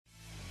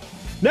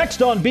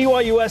Next on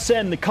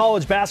BYUSN, the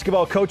college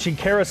basketball coaching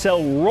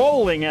carousel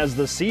rolling as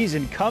the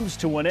season comes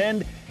to an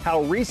end.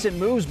 How recent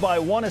moves by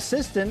one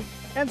assistant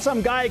and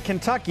some guy at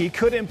Kentucky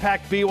could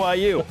impact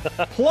BYU.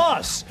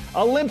 Plus,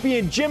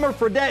 Olympian Jimmer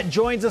Fredette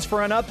joins us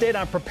for an update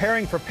on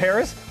preparing for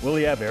Paris. Will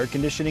he have air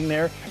conditioning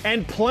there?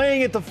 And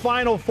playing at the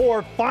Final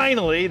Four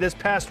finally this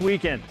past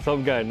weekend.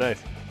 Some guy,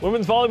 nice.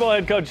 Women's volleyball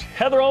head coach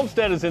Heather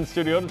Olmstead is in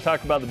studio to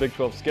talk about the Big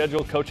 12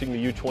 schedule, coaching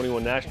the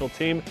U21 national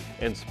team,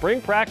 and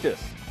spring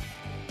practice.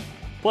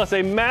 Plus,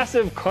 a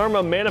massive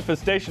karma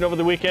manifestation over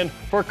the weekend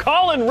for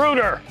Colin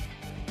Reuter.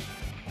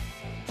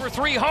 For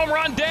 3 home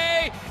run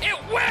day, it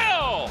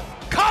will!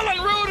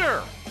 Colin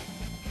Reuter!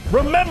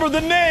 Remember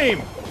the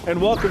name! And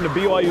welcome to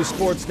BYU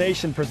Sports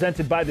Nation,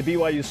 presented by the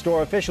BYU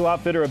Store, official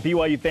outfitter of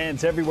BYU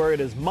fans everywhere. It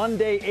is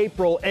Monday,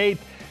 April 8th.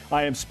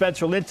 I am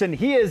Spencer Linton.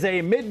 He is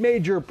a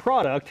mid-major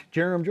product,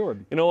 Jarom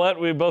Jordan. You know what?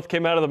 We both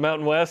came out of the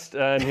Mountain West,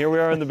 and here we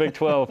are in the Big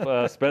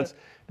 12, Spence.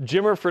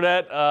 Jimmer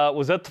Fredette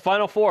was at the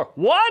Final Four.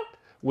 What?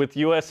 With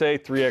USA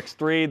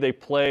 3x3, they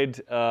played,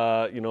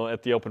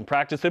 at the open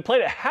practice. They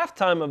played at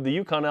halftime of the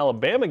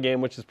UConn-Alabama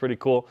game, which is pretty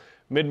cool.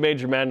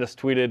 Mid-Major Madness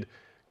tweeted,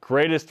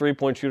 greatest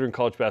three-point shooter in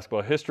college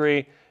basketball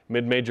history,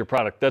 mid-major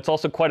product. That's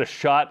also quite a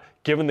shot,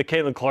 given the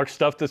Caitlin Clark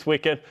stuff this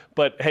weekend.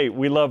 But hey,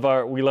 we love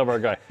our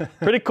guy.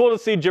 Pretty cool to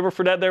see Jimmer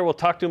Fredette there. We'll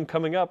talk to him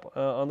coming up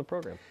on the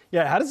program.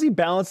 Yeah, how does he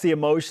balance the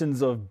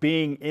emotions of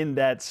being in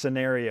that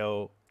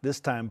scenario this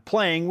time,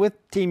 playing with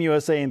Team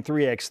USA in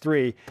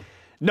 3x3?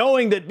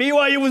 Knowing that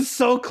BYU was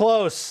so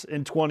close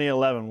in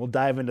 2011. We'll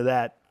dive into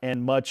that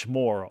and much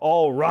more.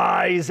 All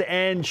rise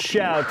and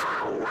shout.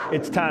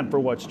 It's time for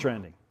What's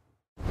Trending.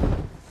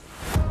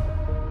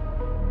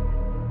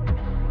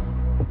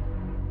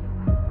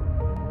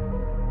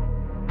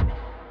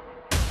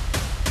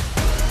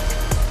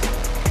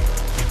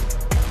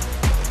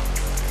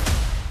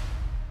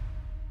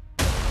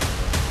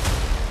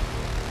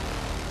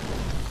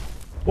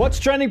 What's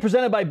Trending,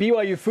 presented by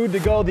BYU Food to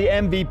Go, the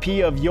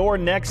MVP of your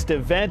next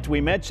event. We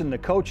mentioned the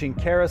coaching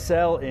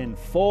carousel in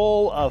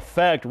full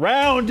effect.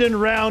 Round and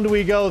round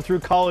we go through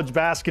college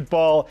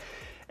basketball.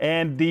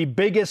 And the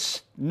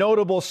biggest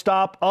notable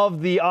stop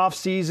of the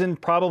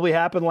offseason probably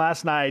happened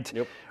last night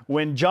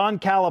when John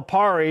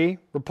Calipari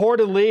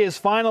reportedly is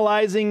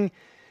finalizing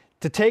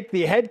to take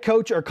the head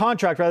coach, or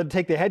contract rather, to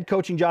take the head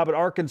coaching job at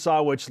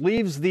Arkansas, which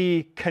leaves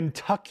the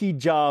Kentucky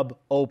job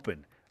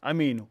open. I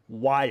mean,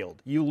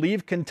 wild. You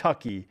leave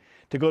Kentucky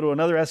to go to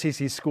another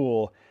SEC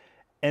school,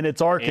 and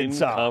it's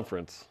Arkansas. In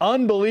conference.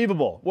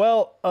 Unbelievable.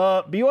 Well,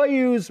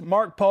 BYU's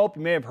Mark Pope,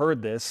 you may have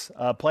heard this,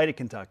 played at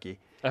Kentucky.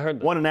 I heard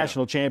that. Won a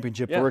national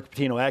championship for Rick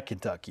Pitino at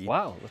Kentucky.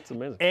 Wow, that's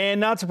amazing. And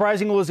not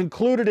surprisingly, was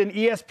included in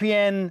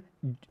ESPN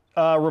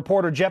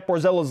reporter Jeff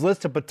Borzello's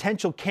list of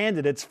potential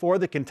candidates for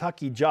the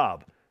Kentucky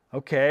job.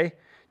 Okay,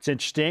 it's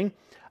interesting.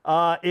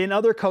 In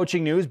other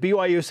coaching news,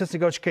 BYU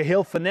assistant coach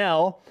Kahil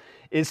Fennell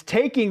is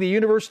taking the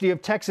University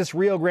of Texas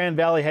Rio Grande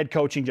Valley head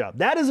coaching job.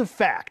 That is a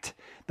fact.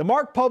 The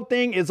Mark Pope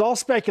thing is all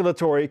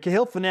speculatory.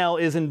 Kahil Fennell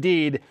is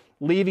indeed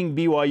leaving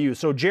BYU.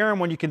 So, Jarom,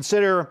 when you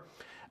consider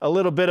a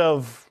little bit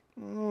of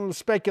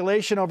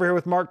speculation over here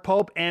with Mark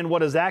Pope and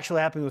what is actually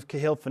happening with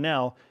Kahil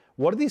Fennell,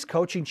 what do these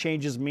coaching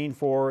changes mean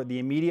for the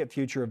immediate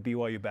future of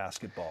BYU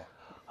basketball?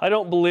 I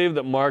don't believe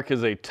that Mark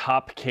is a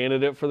top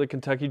candidate for the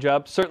Kentucky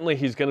job. Certainly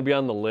he's going to be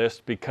on the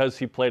list because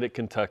he played at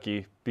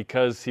Kentucky,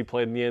 because he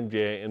played in the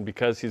NBA, and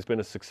because he's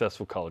been a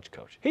successful college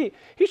coach. He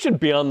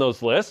should be on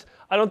those lists.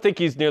 I don't think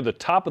he's near the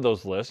top of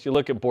those lists. You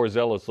look at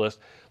Borzello's list.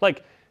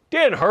 Like,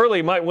 Dan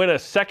Hurley might win a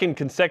second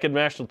consecutive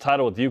national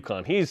title with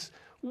UConn. He's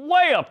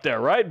way up there,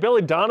 right?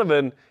 Billy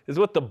Donovan is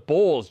with the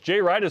Bulls.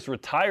 Jay Wright is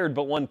retired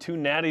but won 2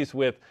 natties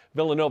with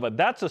Villanova.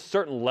 That's a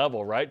certain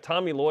level, right?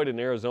 Tommy Lloyd in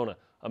Arizona,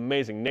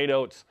 amazing. Nate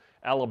Oates,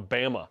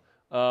 Alabama.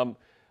 The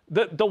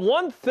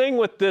one thing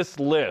with this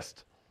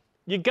list,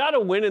 you got to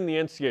win in the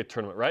NCAA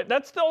tournament, right?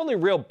 That's the only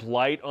real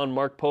blight on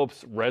Mark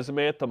Pope's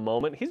resume at the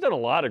moment. He's done a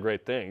lot of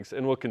great things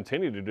and will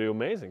continue to do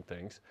amazing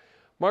things.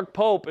 Mark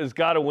Pope has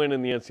got to win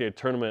in the NCAA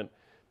tournament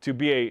to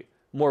be a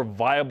more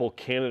viable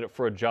candidate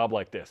for a job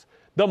like this.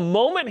 The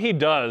moment he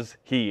does,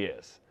 he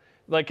is.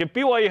 Like, if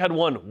BYU had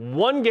won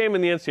one game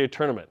in the NCAA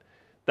tournament,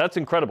 that's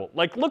incredible.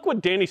 Like, look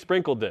what Danny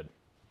Sprinkle did.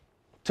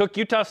 Took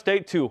Utah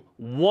State to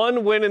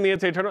 1 win in the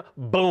NCAA tournament.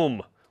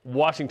 Boom.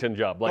 Washington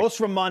job. Like, goes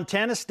from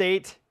Montana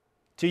State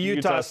to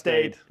Utah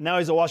State. Now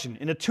he's at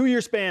Washington in a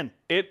 2-year span.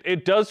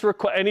 It does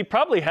require, and he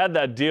probably had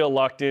that deal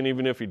locked in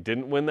even if he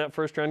didn't win that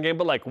first-round game.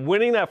 But, like,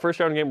 winning that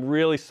first-round game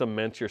really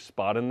cements your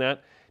spot in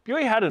that.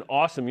 BYU had an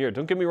awesome year.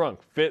 Don't get me wrong.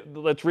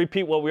 Let's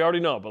repeat what we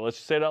already know, but let's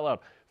just say it out loud.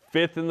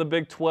 5th in the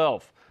Big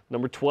 12.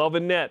 Number 12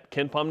 in net.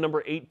 Ken Pom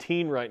number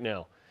 18 right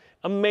now.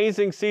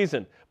 Amazing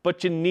season.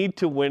 But you need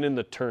to win in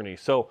the tourney.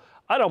 So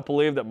I don't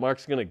believe that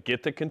Mark's going to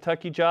get the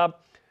Kentucky job.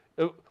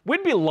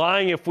 We'd be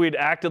lying if we'd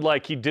acted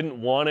like he didn't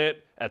want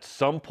it at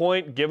some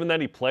point, given that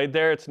he played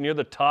there. It's near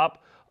the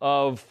top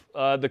of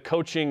the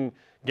coaching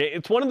game.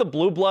 It's one of the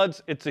blue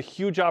bloods. It's a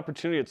huge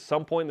opportunity at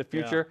some point in the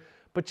future. Yeah.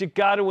 But you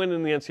got to win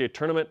in the NCAA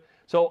tournament.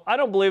 So I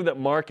don't believe that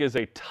Mark is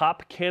a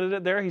top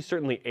candidate there. He's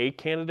certainly a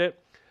candidate.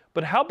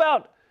 But how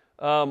about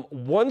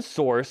one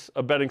source,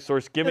 a betting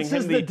source, giving This him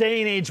is the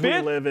day and age we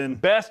fifth live in.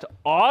 best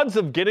odds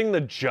of getting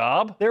the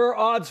job? There are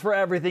odds for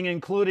everything,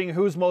 including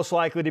who's most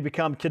likely to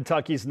become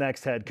Kentucky's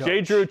next head coach.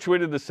 Jay Drew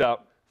tweeted this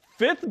out.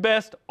 5th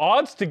best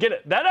odds to get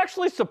it. That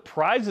actually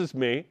surprises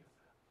me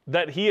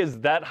that he is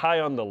that high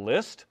on the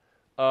list.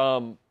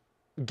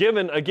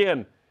 Given,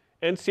 again,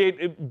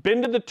 NCAA,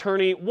 been to the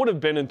tourney, would have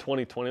been in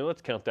 2020.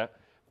 Let's count that.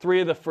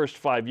 3 of the first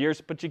 5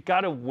 years, but you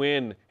got to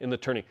win in the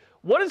tourney.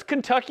 What does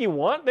Kentucky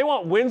want? They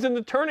want wins in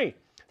the tourney.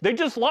 They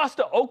just lost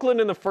to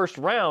Oakland in the first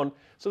round,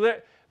 so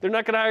they're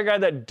not going to hire a guy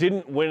that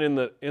didn't win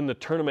in the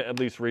tournament, at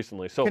least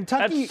recently. So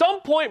Kentucky, at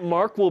some point,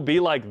 Mark will be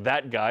like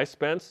that guy,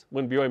 Spence,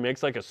 when BYU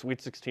makes like a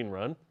Sweet 16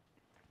 run,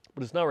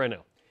 but it's not right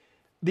now.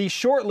 The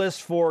short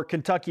list for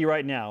Kentucky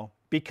right now,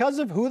 because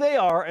of who they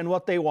are and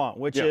what they want,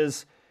 which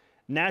is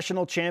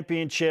national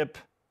championship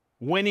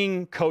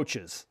winning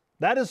coaches.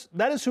 That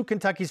is who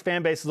Kentucky's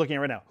fan base is looking at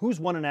right now.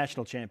 Who's won a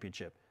national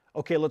championship?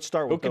 Okay, let's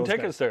start with Who can those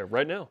take guys. us there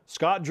right now?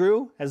 Scott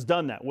Drew has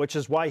done that, which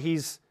is why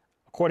he's,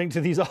 according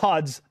to these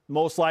odds,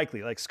 most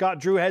likely. Like, Scott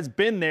Drew has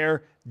been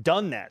there,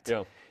 done that.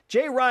 Yeah.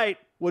 Jay Wright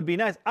would be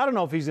nice. I don't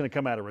know if he's going to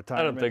come out of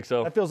retirement. I don't think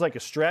so. That feels like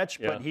a stretch,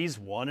 Yeah. but he's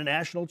won a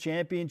national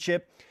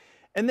championship.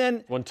 And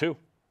then 1-2.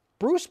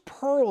 Bruce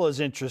Pearl is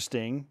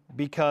interesting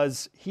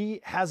because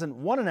he hasn't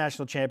won a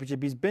national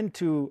championship. He's been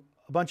to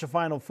a bunch of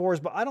Final Fours,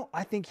 but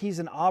I think he's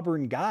an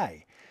Auburn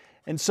guy.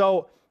 And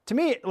so, to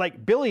me,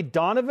 like, Billy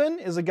Donovan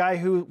is a guy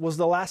who was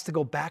the last to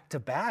go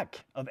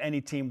back-to-back of any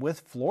team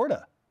with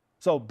Florida.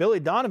 So Billy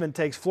Donovan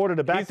takes Florida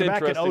to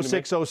back-to-back in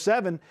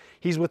 06-07.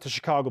 He's with the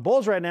Chicago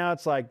Bulls right now.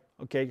 It's like,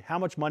 okay, how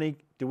much money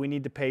do we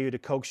need to pay you to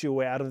coax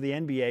you out of the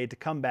NBA to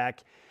come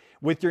back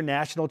with your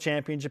national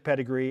championship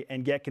pedigree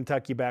and get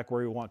Kentucky back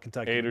where we want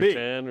Kentucky to be? 8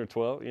 or 10 or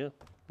 12, yeah.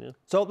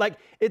 So, like,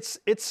 it's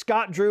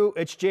Scott Drew,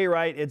 it's Jay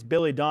Wright, it's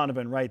Billy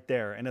Donovan right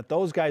there. And if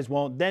those guys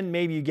won't, then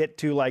maybe you get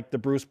to, like, the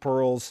Bruce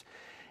Pearls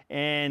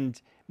and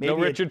maybe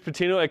Richard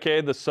Pitino,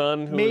 a.k.a. the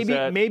son who was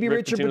at maybe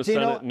Rick Richard Pitino's son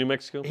Pitino at New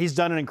Mexico. He's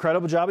done an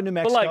incredible job in New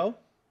Mexico.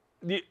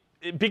 But,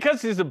 like,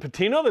 because he's a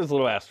Pitino, there's a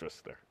little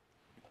asterisk there.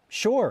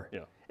 Sure.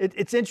 Yeah.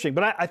 It's interesting.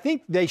 But I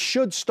think they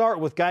should start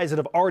with guys that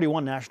have already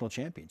won national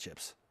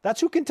championships. That's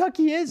who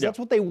Kentucky is. Yeah. That's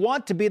what they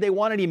want to be. They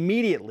want it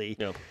immediately.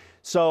 Yeah.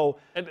 So,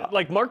 And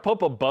like Mark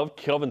Pope above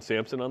Kelvin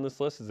Sampson on this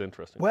list is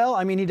interesting. well,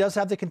 I mean, he does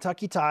have the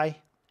Kentucky tie.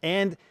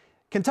 And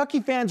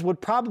Kentucky fans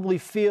would probably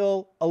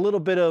feel a little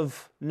bit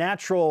of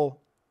natural,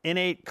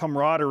 innate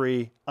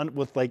camaraderie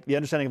with, like, the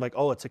understanding of, like,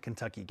 oh, it's a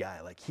Kentucky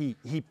guy. Like, he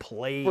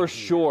played For here.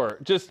 sure.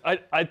 Just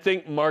I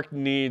think Mark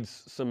needs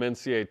some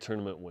NCAA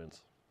tournament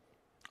wins.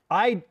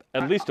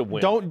 At least a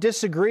win. Don't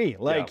disagree.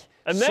 Like, Yeah.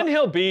 And then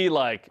he'll be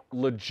like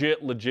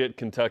legit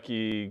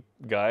Kentucky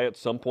guy at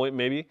some point,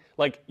 maybe.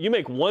 Like, you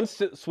make one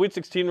Sweet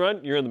 16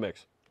 run, you're in the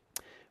mix.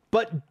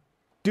 But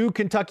do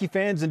Kentucky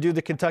fans and do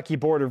the Kentucky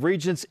Board of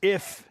Regents,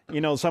 if,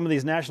 some of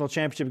these national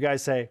championship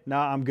guys say,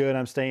 nah, I'm good,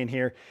 I'm staying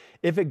here.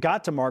 If it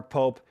got to Mark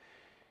Pope,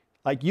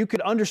 like, you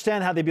could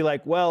understand how they'd be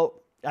like,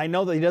 well, I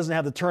know that he doesn't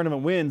have the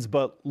tournament wins,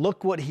 but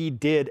look what he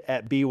did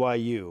at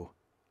BYU.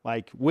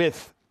 Like,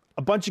 with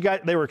a bunch of guys,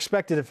 they were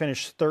expected to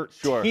finish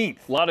 13th. Sure. A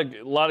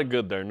lot of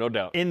good there, no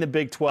doubt. In the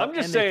Big 12. I'm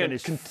just and saying, they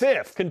finished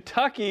 5th.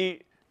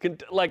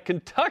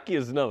 Kentucky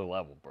is another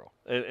level, bro.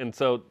 And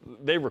so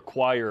they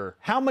require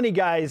How many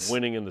guys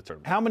winning in the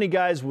tournament. How many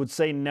guys would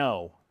say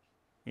no?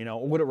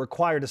 Would it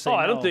require to say no?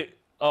 I don't think.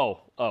 I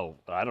don't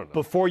know.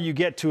 Before you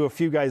get to a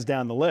few guys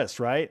down the list,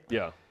 right?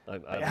 Yeah.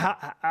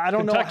 I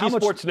don't know Kentucky how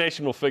much. Sports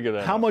Nation will figure that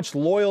out. How much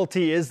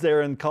loyalty is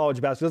there in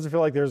college basketball? It doesn't feel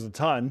like there's a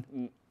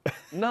ton.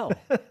 No.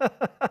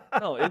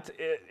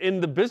 In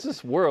the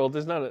business world,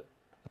 there's not a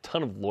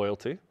ton of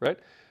loyalty, right?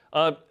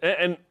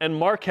 And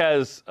Mark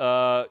has,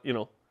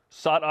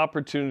 sought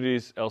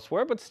opportunities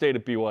elsewhere, but stayed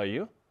at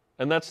BYU.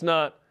 And that's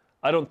not,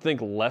 I don't think,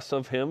 less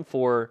of him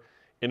for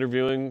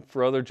interviewing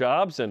for other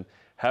jobs and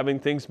having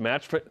things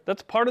match.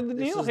 That's part of the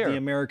deal This is here. the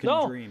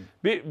American dream.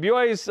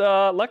 BYU's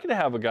lucky to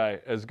have a guy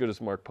as good as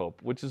Mark Pope,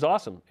 which is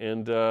awesome.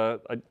 And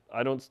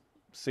I don't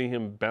see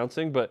him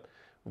bouncing, but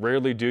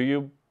rarely do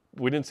you.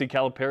 We didn't see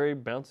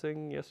Calipari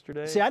bouncing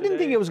yesterday. See, I didn't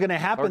think it was going to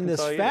happen Arkansas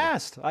this either.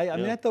 fast. I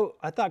mean,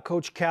 I thought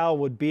Coach Cal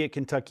would be at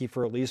Kentucky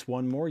for at least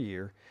one more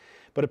year.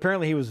 But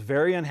apparently he was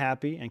very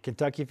unhappy, and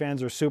Kentucky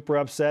fans are super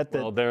upset that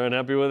Well, they're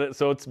unhappy with it,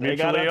 so it's they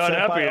got mutually upset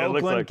unhappy. by It looks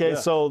Oakland. like. Okay, Yeah.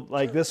 so,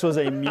 like, this was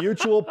a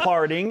mutual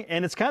parting,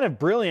 and it's kind of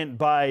brilliant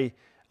by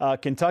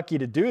Kentucky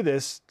to do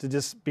this,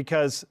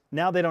 because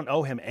now they don't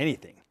owe him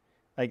anything.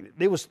 Like,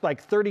 it was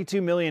like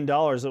 $32 million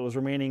that was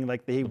remaining.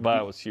 Like, the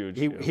buyout was huge.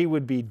 He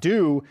would be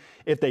due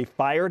if they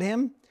fired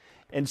him.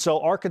 And so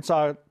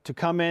Arkansas, to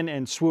come in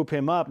and swoop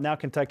him up, now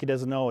Kentucky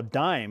doesn't owe a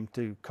dime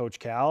to Coach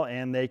Cal,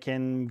 and they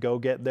can go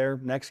get their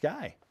next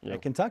guy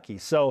at Kentucky.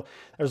 So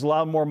there's a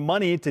lot more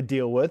money to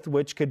deal with,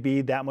 which could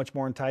be that much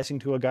more enticing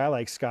to a guy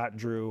like Scott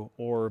Drew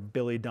or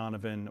Billy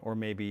Donovan or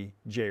maybe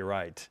Jay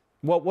Wright.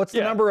 What's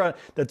the number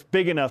that's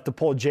big enough to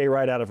pull Jay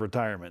Wright out of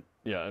retirement?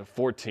 Yeah,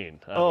 14.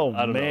 I Oh,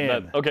 don't man.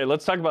 know. Okay,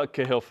 let's talk about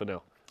Cahill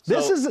Fennell.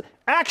 This is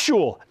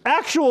actual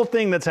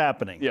thing that's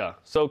happening. Yeah.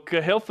 So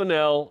Cahill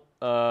Fennell,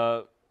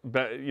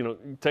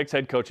 takes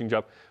head coaching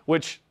job,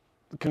 which,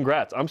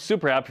 congrats. I'm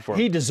super happy for him.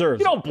 He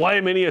deserves it. You don't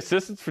blame any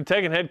assistants for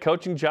taking head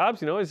coaching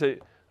jobs. He's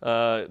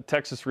at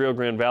Texas Rio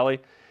Grande Valley.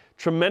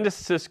 Tremendous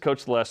assistant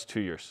coach the last 2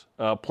 years.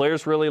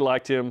 Players really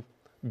liked him.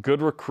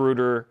 Good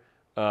recruiter.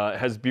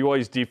 Has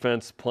BYU's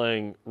defense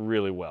playing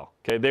really well.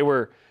 Okay, they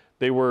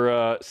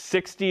were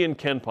 60 in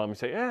Ken Palm. You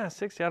say,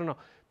 60, I don't know.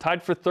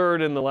 Tied for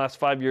third in the last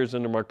 5 years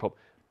under Mark Pope.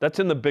 That's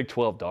in the Big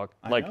 12, dog.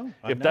 I know.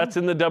 That's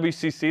in the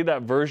WCC,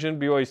 that version,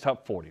 BYU's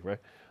top 40, right?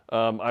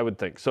 I would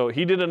think. So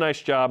he did a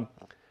nice job.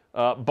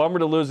 Bummer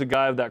to lose a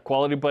guy of that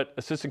quality, but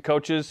assistant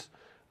coaches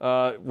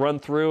run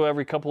through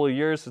every couple of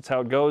years. That's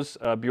how it goes.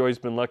 BYU's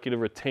been lucky to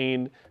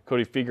retain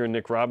Cody Feger and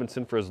Nick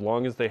Robinson for as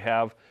long as they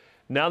have.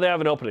 Now they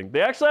have an opening. They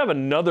actually have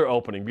another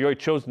opening. BYU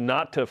chose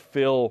not to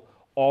fill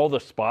all the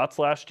spots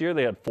last year.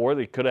 They had 4.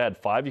 They could have had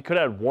 5. You could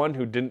have had one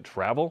who didn't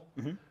travel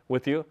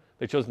with you.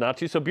 They chose not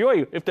to. So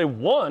BYU, if they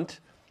want,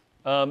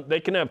 they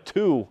can have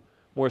 2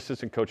 more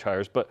assistant coach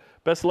hires. But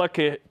best of luck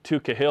to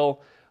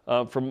Cahill.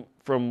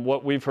 From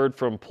what we've heard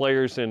from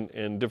players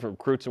and different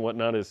recruits and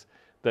whatnot is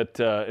that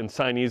and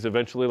signees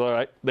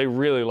eventually, they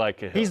really like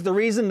Cahill. He's the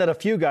reason that a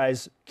few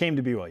guys came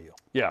to BYU.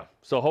 Yeah.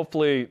 So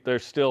hopefully they're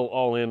still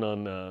all in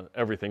on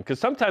everything. Because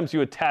sometimes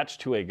you attach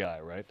to a guy,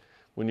 right,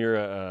 when you're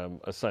a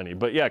signee.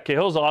 But, yeah,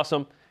 Cahill's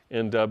awesome,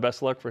 and best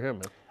of luck for him,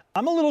 man.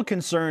 I'm a little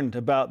concerned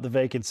about the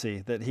vacancy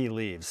that he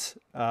leaves.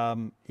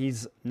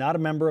 He's not a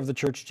member of the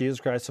Church of Jesus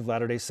Christ of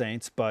Latter-day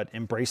Saints, but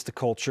embraced the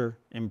culture,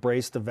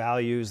 embraced the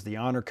values, the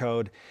honor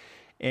code,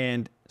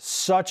 and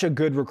such a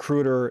good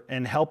recruiter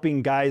and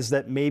helping guys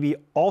that maybe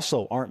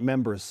also aren't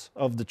members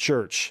of the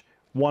church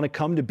want to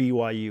come to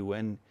BYU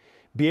and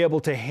be able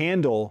to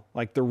handle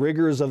like the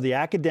rigors of the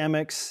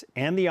academics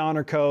and the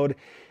honor code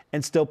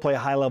and still play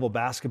high-level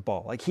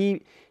basketball. Like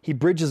he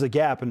bridges a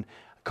gap, and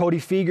Cody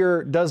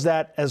Feger does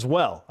that as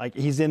well. Like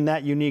he's in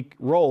that unique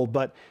role,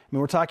 but I mean,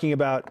 we're talking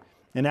about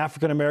an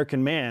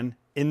African-American man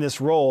in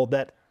this role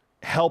that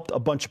helped a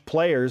bunch of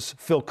players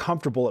feel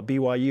comfortable at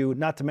BYU,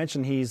 not to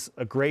mention he's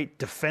a great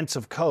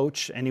defensive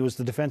coach, and he was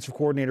the defensive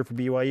coordinator for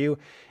BYU,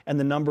 and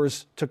the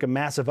numbers took a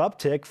massive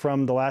uptick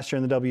from the last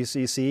year in the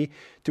WCC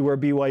to where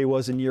BYU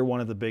was in year 1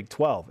 of the Big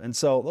 12. And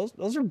so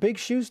those are big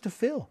shoes to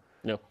fill.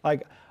 Yeah.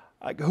 Like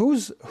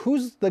who's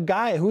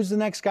the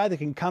next guy that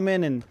can come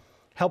in and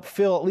help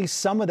fill at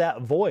least some of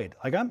that void?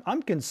 Like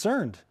I'm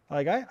concerned.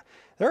 There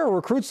are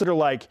recruits that are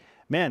like,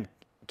 man,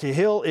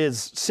 Cahill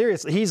is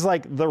serious. He's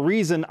like the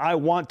reason I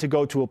want to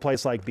go to a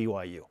place like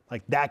BYU,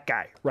 like that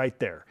guy right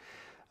there.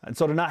 And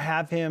so to not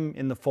have him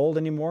in the fold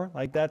anymore,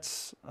 like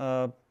that's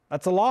a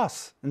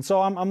loss. And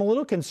so I'm a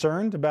little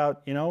concerned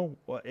about,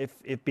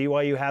 if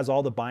BYU has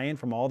all the buy-in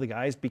from all the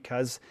guys,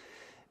 because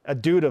a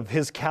dude of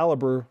his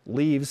caliber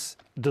leaves,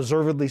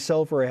 deservedly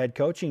so, for a head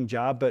coaching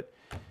job. But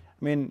I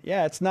mean,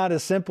 yeah, it's not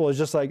as simple as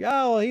just like,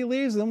 oh, well, he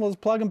leaves, then we'll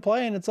just plug and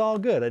play, and it's all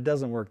good. It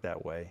doesn't work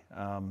that way.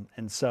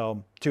 And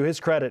so, to his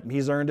credit,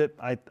 he's earned it.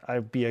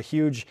 I'd be a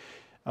huge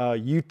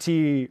UT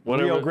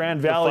Rio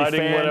Grande Valley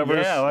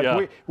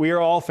fan. We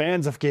are all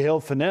fans of Cahill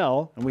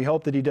Fennell, and we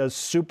hope that he does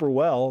super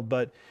well.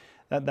 But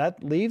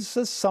that leaves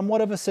us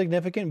somewhat of a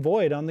significant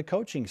void on the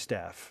coaching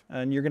staff.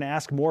 And you're going to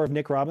ask more of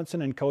Nick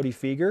Robinson and Cody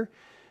Feger.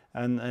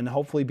 And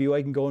hopefully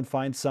BYU can go and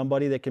find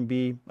somebody that can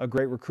be a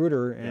great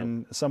recruiter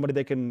and somebody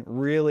that can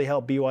really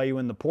help BYU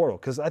in the portal.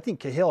 Because I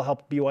think Cahill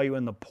helped BYU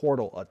in the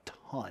portal a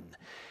ton.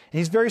 And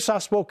he's very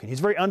soft-spoken.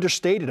 He's very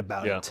understated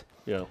about it.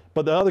 Yeah.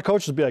 But the other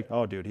coaches will be like,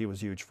 oh, dude, he was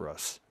huge for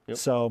us. Yep.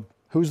 So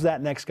who's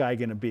that next guy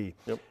going to be?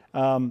 Yep.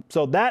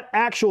 So that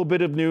actual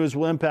bit of news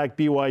will impact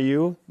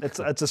BYU. It's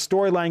a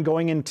storyline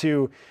going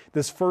into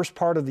this first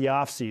part of the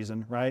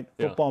offseason, right?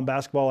 Yeah. Football and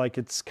basketball, like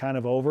it's kind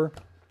of over.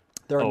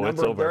 There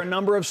are a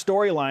number of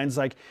storylines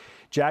like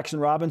Jackson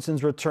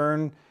Robinson's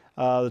return,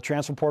 the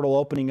transfer portal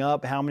opening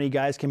up. How many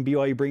guys can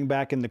BYU bring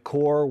back in the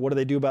core? What do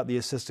they do about the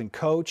assistant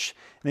coach?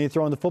 And then you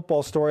throw in the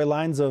football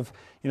storylines of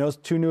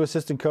 2 new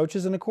assistant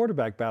coaches and a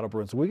quarterback battle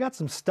brewing. So we got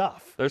some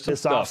stuff. There's some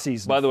this stuff.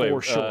 offseason. By the way,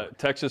 for sure.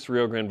 Texas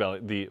Rio Grande Valley,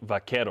 the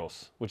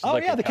Vaqueros, which is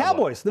the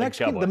Cowboys,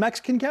 the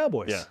Mexican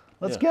Cowboys. Yeah.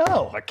 Let's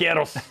go.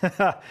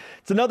 Vaqueros.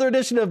 It's another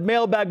edition of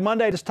Mailbag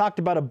Monday. I just talked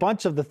about a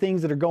bunch of the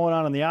things that are going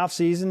on in the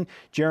offseason.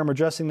 Jarom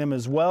addressing them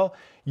as well.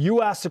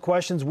 You ask the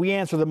questions. We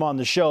answer them on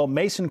the show.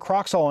 Mason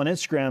Croxall on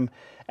Instagram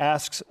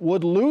asks,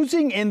 would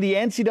losing in the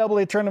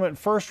NCAA tournament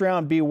first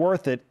round be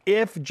worth it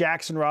if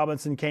Jackson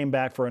Robinson came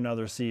back for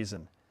another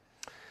season?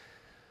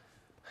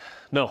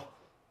 No,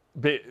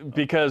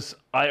 because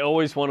I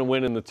always want to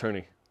win in the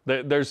tourney.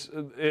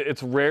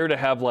 It's rare to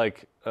have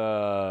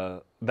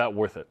that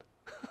worth it.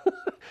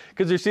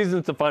 Because your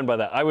season's defined by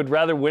that. I would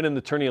rather win in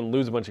the tourney and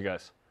lose a bunch of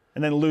guys.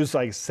 And then lose,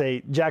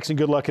 say, Jackson,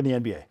 good luck in the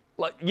NBA.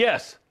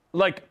 Yes.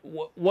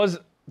 Was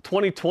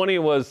 2020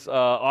 was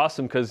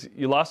awesome because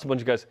you lost a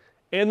bunch of guys.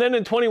 And then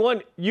in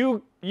 21,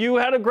 you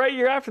had a great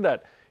year after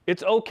that.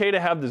 It's okay to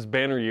have this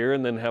banner year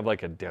and then have a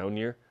down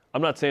year.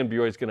 I'm not saying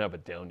BYU is going to have a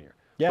down year.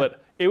 Yeah.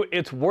 But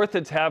it's worth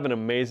it to have an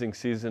amazing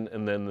season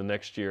and then the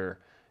next year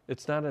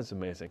it's not as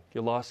amazing.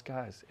 You lost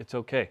guys. It's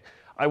okay.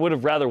 I would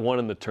have rather won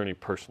in the tourney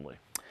personally.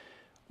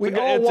 It's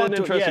an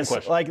interesting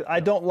question. Like, I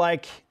don't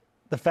like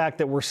the fact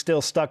that we're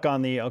still stuck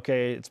on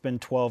it's been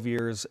 12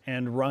 years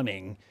and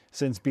running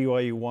since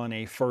BYU won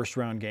a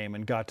first-round game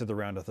and got to the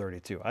round of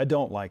 32. I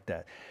don't like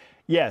that.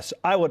 Yes,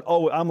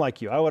 I'm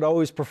like you. I would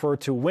always prefer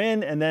to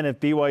win, and then if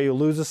BYU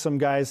loses some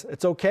guys,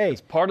 it's okay.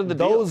 It's part of the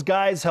deal. Those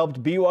guys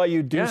helped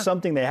BYU do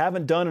something they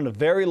haven't done in a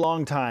very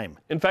long time.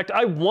 In fact,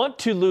 I want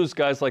to lose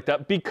guys like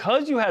that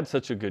because you had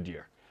such a good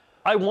year.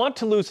 I want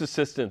to lose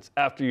assistants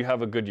after you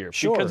have a good year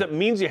because it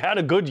means you had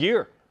a good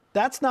year.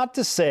 That's not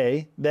to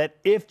say that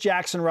if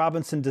Jackson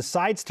Robinson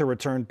decides to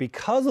return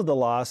because of the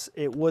loss,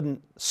 it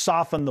wouldn't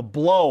soften the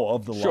blow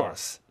of the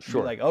loss.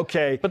 Sure. Like,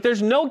 okay. But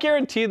there's no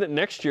guarantee that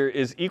next year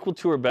is equal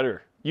to or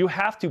better. You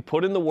have to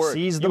put in the work.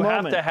 Seize the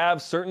moment. You have to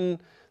have certain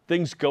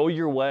things go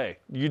your way.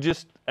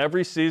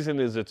 Every season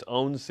is its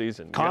own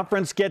season.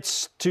 Conference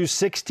gets to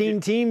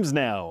 16 teams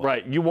now.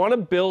 Right. You want to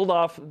build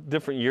off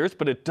different years,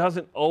 but it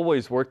doesn't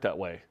always work that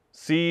way.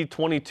 See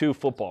 22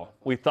 football.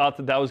 We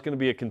thought that was going to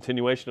be a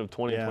continuation of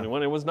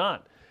 2021. It was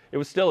not. It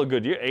was still a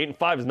good year.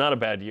 8-5 is not a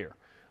bad year.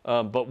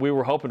 But we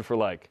were hoping for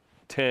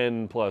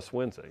 10-plus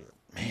wins that year.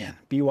 Man,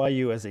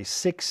 BYU as a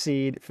 6th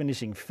seed,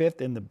 finishing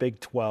 5th in the Big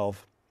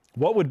 12.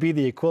 What would be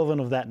the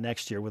equivalent of that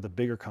next year with a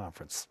bigger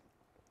conference?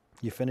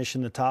 You finish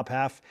in the top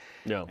half,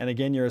 and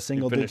again, you're a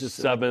single-digit. You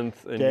finish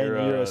 7th, and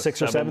you're a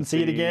 6th or 7th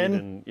seed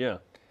again.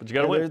 But you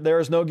got to win. There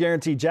is no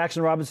guarantee.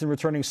 Jackson Robinson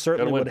returning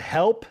certainly would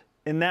help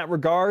in that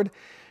regard.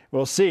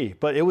 We'll see,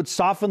 but it would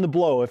soften the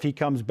blow if he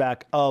comes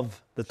back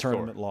of the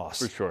tournament loss.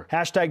 For sure.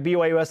 Hashtag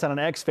BYUSN on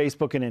X,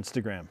 Facebook, and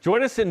Instagram.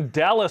 Join us in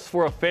Dallas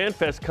for a Fan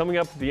Fest coming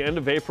up at the end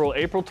of April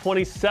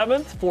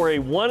 27th for a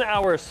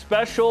 1-hour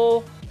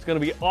special. It's going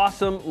to be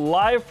awesome.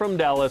 Live from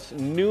Dallas,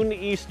 noon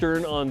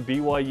Eastern on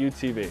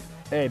BYUtv.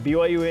 Hey,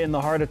 BYU in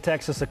the heart of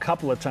Texas a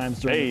couple of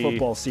times during the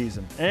football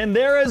season. And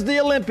there is the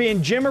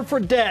Olympian, Jarom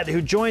Fredette,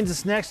 who joins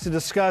us next to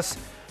discuss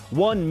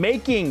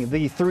making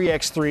the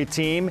 3x3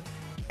 team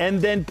and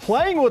then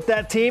playing with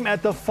that team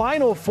at the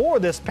Final Four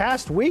this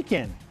past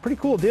weekend. Pretty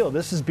cool deal.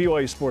 This is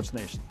BYU Sports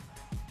Nation.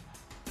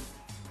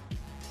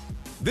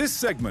 This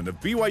segment of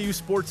BYU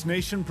Sports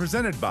Nation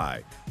presented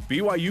by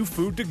BYU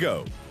Food to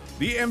Go,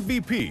 the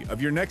MVP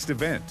of your next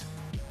event.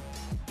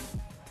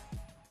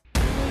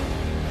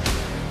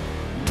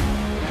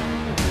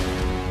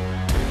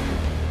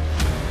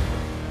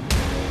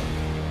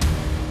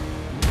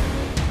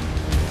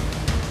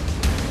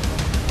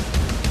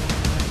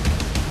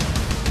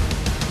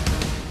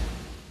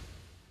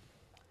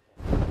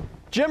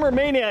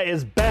 Jimmermania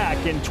is back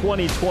in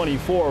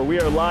 2024. We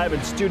are live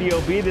in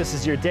Studio B. This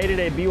is your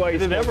day-to-day BYU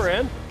Did it ever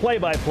end?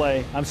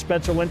 Play-by-play. I'm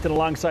Spencer Linton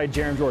alongside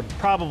Jarom Jordan.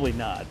 Probably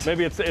not.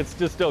 Maybe it's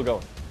just still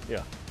going.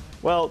 Yeah.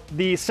 Well,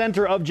 the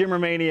center of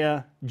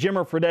Jimmermania,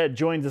 Jarom Fredette,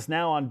 joins us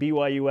now on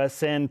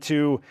BYUSN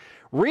to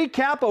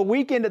recap a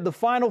weekend at the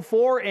Final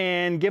Four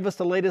and give us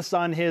the latest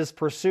on his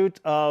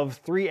pursuit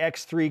of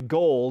 3x3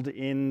 gold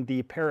in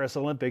the Paris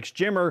Olympics.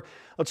 Jimmer,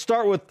 let's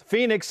start with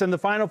Phoenix and the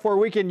Final Four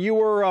weekend. You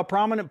were a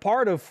prominent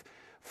part of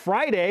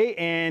Friday,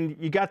 and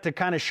you got to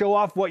kind of show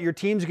off what your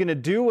team's going to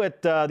do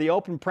at the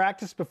open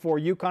practice before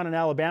UConn and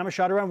Alabama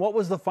shot around. What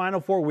was the Final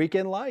Four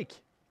weekend like?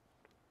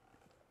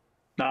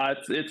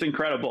 It's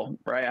incredible,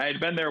 right? I had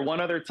been there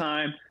one other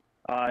time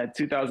in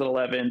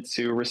 2011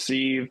 to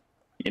receive,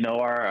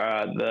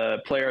 our the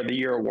Player of the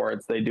Year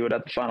awards. They do it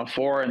at the Final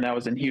Four, and that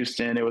was in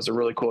Houston. It was a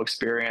really cool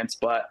experience,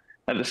 but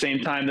at the same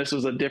time, this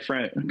was a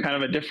different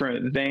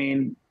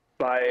vein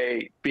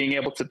by being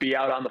able to be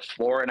out on the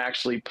floor and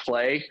actually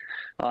play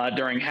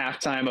during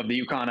halftime of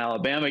the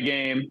UConn-Alabama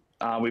game.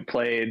 We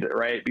played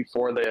right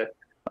before the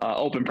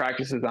open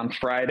practices on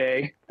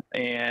Friday,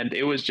 and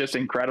it was just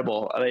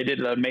incredible. They did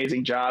an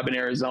amazing job in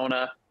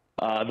Arizona.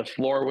 The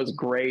floor was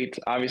great.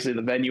 Obviously,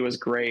 the venue was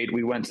great.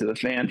 We went to the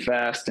Fan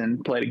Fest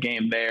and played a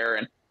game there,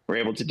 and were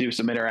able to do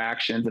some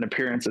interactions and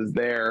appearances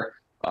there.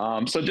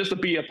 So just to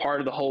be a part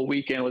of the whole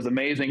weekend was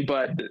amazing.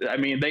 But,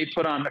 they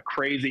put on a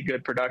crazy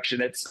good production.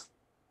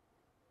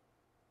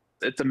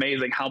 It's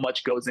amazing how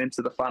much goes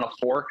into the Final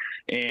Four,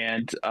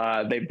 and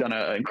they've done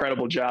an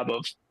incredible job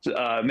of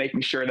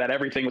making sure that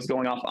everything was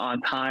going off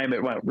on time.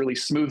 It went really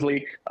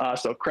smoothly.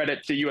 So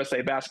credit to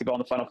USA Basketball in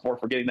the Final Four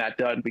for getting that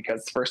done, because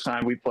it's the first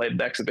time we played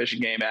the exhibition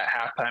game at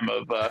halftime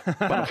of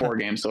Final Four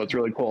games. So it's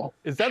really cool.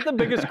 Is that the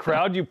biggest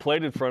crowd you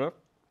played in front of?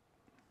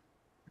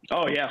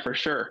 Oh, yeah, for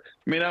sure.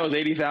 That was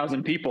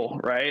 80,000 people,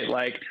 right?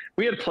 Like,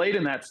 we had played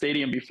in that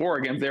stadium before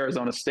against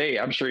Arizona State.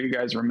 I'm sure you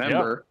guys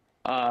remember.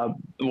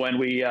 When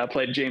we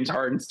played James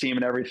Harden's team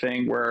and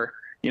everything, where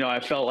I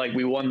felt like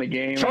we won the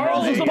game.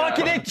 Charles was the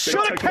bucket. It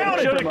should have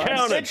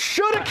counted. It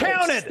should have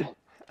counted.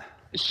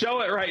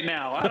 Show it right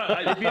now.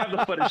 If you have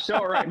the footage,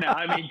 show it right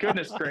now.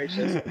 Goodness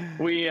gracious.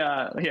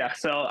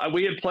 So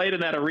we had played in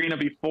that arena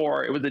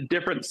before. It was a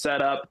different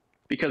setup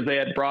because they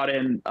had brought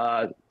in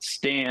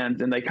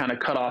stands, and they kind of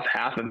cut off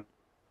half of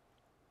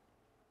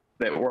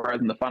it. Whereas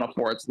in the Final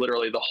Four, it's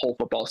literally the whole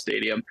football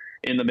stadium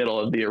in the middle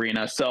of the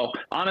arena. So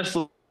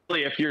honestly,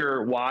 if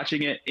you're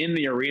watching it in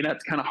the arena,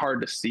 it's kind of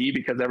hard to see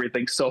because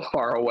everything's so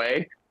far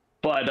away,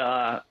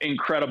 but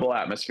incredible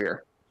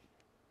atmosphere.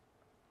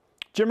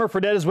 Jimmer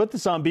Fredette is with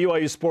us on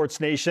BYU Sports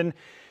Nation.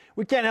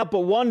 We can't help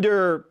but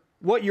wonder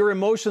what your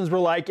emotions were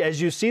like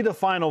as you see the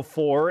Final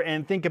Four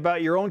and think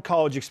about your own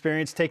college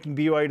experience taking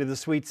BYU to the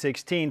Sweet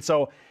 16.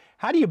 So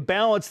how do you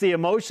balance the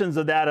emotions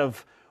of that,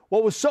 of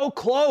what was so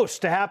close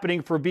to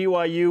happening for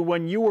BYU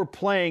when you were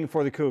playing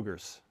for the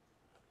Cougars?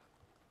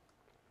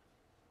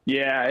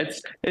 Yeah,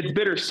 it's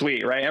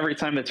bittersweet, right? Every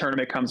time the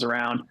tournament comes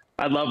around,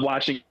 I love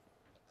watching it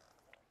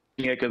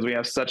because we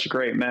have such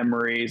great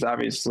memories.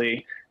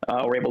 Obviously,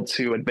 we're able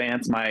to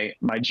advance my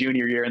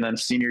junior year, and then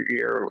senior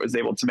year was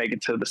able to make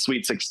it to the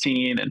Sweet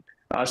 16, and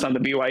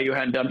something BYU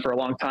hadn't done for a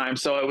long time.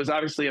 So it was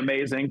obviously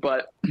amazing,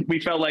 but we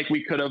felt like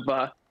we could have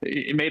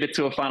made it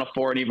to a Final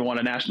Four and even won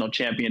a national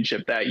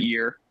championship that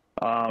year.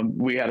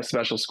 We had a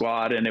special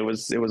squad, and it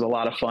was a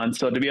lot of fun.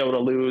 So to be able to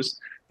lose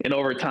in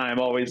overtime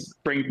always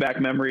brings back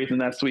memories in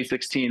that Sweet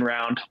 16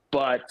 round.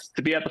 But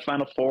to be at the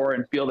Final Four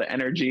and feel the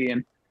energy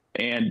and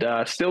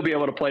still be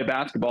able to play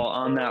basketball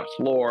on that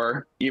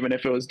floor, even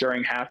if it was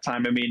during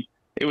halftime. I mean,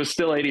 it was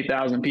still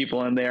 80,000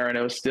 people in there, and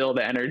it was still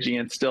the energy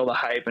and still the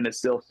hype, and it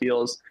still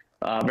feels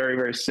very,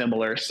 very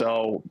similar.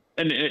 So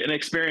an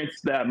experience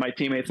that my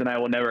teammates and I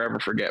will never, ever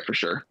forget for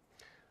sure.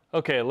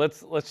 Okay,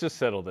 let's just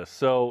settle this.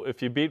 So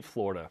if you beat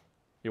Florida,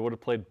 you would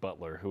have played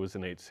Butler, who was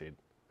an 8 seed,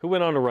 who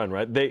went on a run,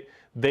 right?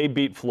 They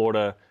beat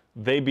Florida.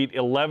 They beat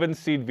 11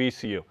 seed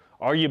VCU.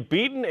 Are you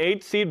beating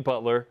 8 seed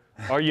Butler?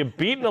 Are you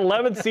beating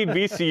 11 seed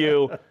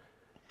VCU?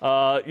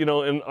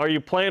 And are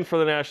you playing for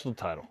the national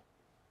title?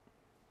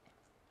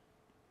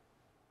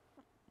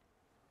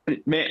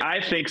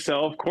 I think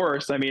so, of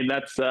course. I mean,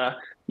 that's,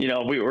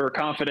 we were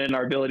confident in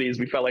our abilities.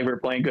 We felt like we were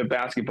playing good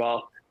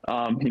basketball.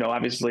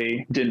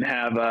 Obviously didn't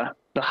have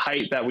the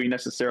height that we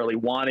necessarily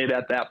wanted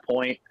at that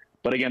point.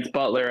 But against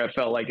Butler, I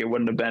felt like it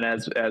wouldn't have been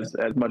as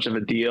much of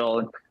a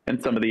deal,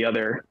 and some of the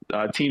other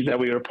teams that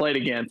we would have played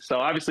against. So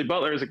obviously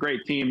Butler is a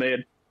great team. They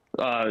had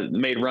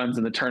made runs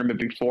in the tournament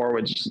before,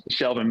 which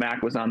Shelvin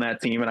Mack was on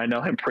that team, and I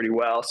know him pretty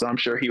well, so I'm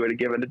sure he would have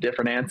given a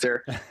different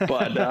answer.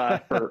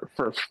 But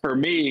for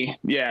me,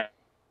 yeah,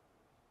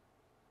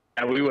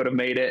 we would have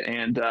made it,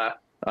 and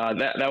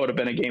that would have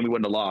been a game we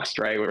wouldn't have lost,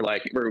 right? We would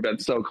have been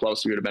so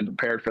close. We would have been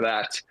prepared for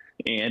that,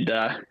 and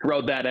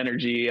rode that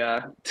energy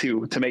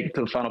to make it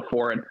to the Final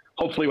Four, and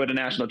hopefully with a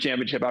national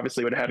championship.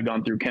 Obviously would have had to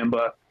gone through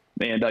Kemba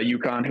and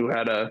UConn, who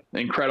had an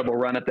incredible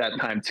run at that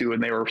time too,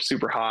 and they were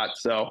super hot.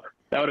 So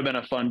that would have been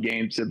a fun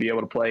game to be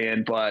able to play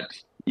in. But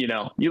you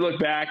look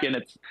back, and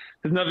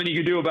there's nothing you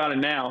can do about it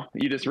now.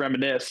 You just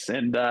reminisce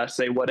and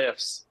say what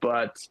ifs.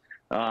 But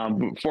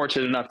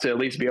fortunate enough to at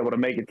least be able to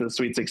make it to the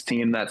Sweet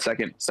 16 that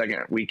second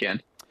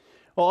weekend.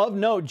 Well, of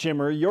note,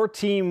 Jimmer, your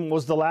team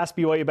was the last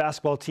BYU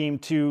basketball team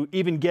to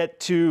even get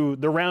to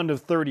the round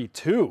of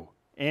 32.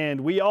 And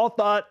we all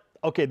thought,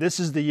 okay, this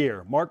is the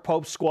year. Mark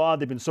Pope's squad,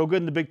 they've been so good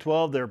in the Big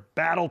 12. They're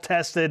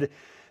battle-tested.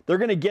 They're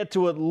going to get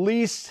to at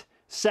least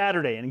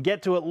Saturday and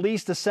get to at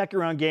least a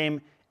second-round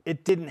game.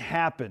 It didn't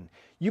happen.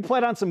 You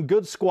played on some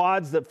good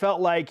squads that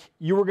felt like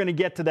you were going to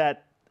get to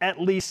that at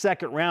least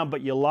second round,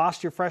 but you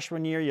lost your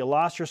freshman year, you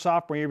lost your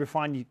sophomore year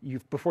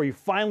before you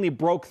finally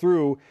broke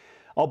through,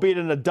 albeit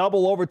in a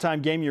double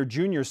overtime game your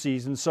junior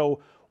season.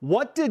 So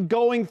what did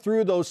going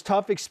through those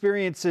tough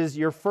experiences,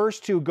 your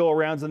first 2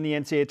 go-arounds in the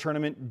NCAA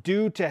tournament,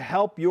 do to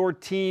help your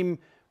team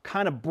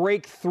kind of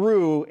break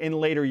through in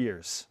later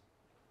years?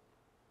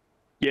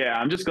 Yeah,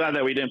 I'm just glad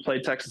that we didn't play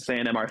Texas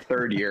A&M our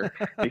third year,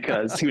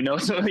 because who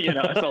knows, I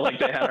felt like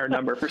they had our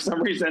number for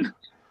some reason.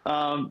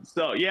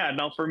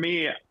 For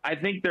me, I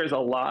think there's a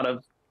lot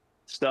of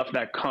stuff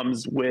that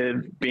comes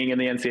with being in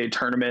the NCAA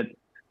tournament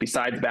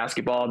besides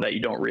basketball that you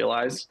don't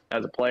realize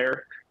as a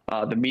player.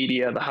 The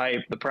media, the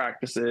hype, the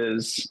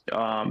practices,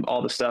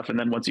 all the stuff. And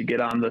then once you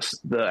get on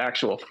the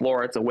actual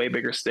floor, it's a way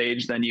bigger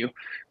stage than you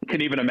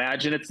can even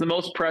imagine. It's the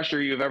most pressure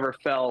you've ever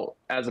felt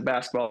as a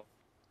basketball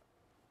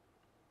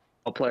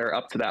player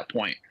up to that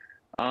point.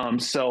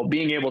 So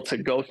being able to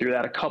go through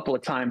that a couple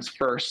of times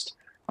first,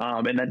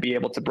 and then be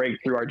able to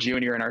break through our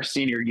junior and our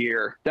senior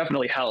year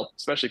definitely helped,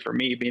 especially for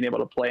me, being able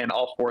to play in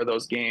all 4 of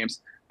those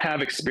games,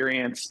 have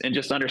experience, and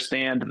just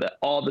understand that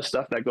all the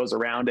stuff that goes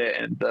around it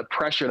and the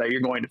pressure that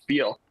you're going to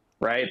feel,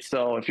 right?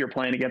 So if you're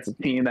playing against a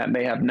team that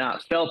may have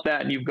not felt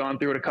that and you've gone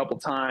through it a couple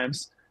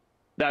times,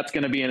 that's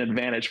going to be an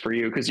advantage for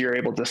you, because you're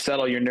able to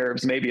settle your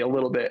nerves maybe a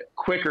little bit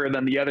quicker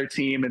than the other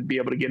team and be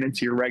able to get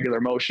into your regular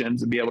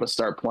motions and be able to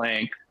start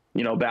playing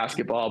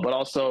basketball. But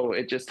also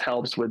it just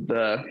helps with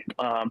the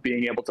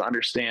being able to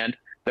understand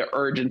the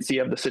urgency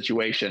of the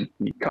situation.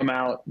 You come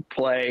out,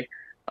 play,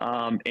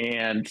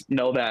 and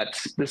know that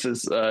this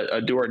is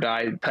a do or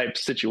die type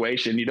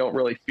situation. You don't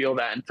really feel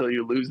that until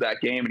you lose that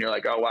game and you're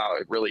like, oh wow,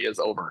 it really is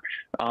over.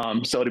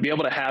 So to be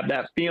able to have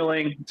that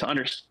feeling, to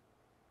understand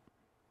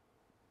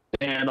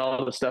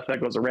all the stuff that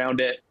goes around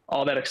it,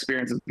 all that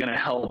experience is going to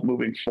help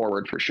moving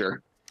forward for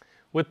sure.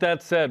 With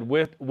that said,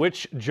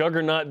 which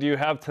juggernaut do you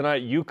have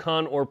tonight,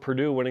 UConn or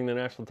Purdue winning the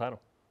national title?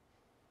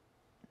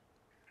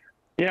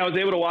 Yeah, I was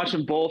able to watch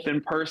them both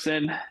in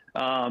person,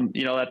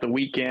 at the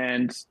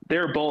weekend.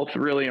 They're both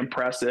really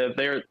impressive.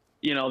 They're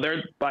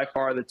by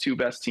far the two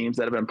best teams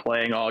that have been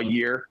playing all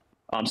year.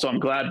 So I'm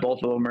glad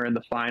both of them are in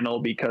the final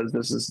because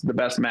this is the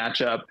best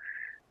matchup.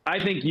 I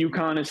think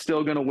UConn is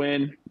still going to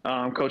win.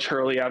 Coach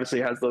Hurley obviously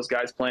has those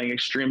guys playing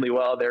extremely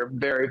well. They're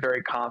very,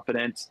 very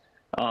confident.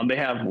 They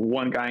have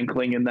one guy in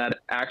Klingen that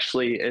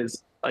actually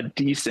is a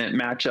decent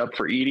matchup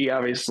for Edey.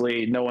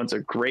 Obviously, no one's a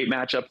great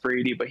matchup for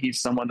Edey, but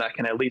he's someone that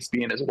can at least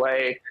be in his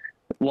way.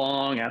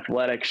 Long,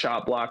 athletic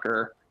shot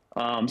blocker.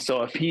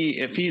 So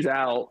if he's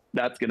out,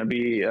 that's going to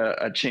be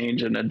a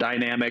change in a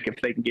dynamic.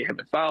 If they can get him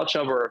in foul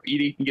trouble, or if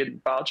Edey can get in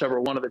foul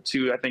trouble, one of the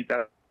two, I think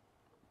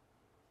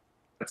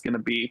that's going to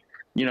be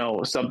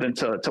something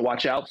to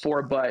watch out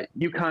for. But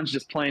UConn's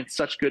just playing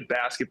such good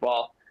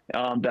basketball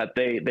that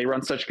they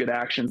run such good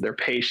actions. They're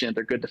patient.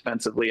 They're good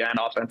defensively and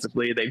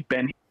offensively. They've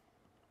been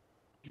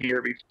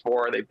here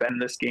before. They've been in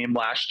this game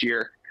last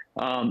year.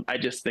 I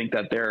just think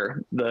that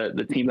they're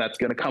the team that's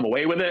going to come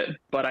away with it,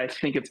 but I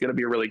think it's going to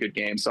be a really good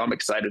game. So I'm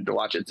excited to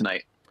watch it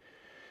tonight.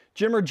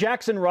 Jimmer,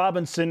 Jackson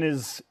Robinson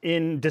is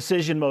in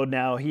decision mode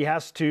now. He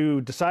has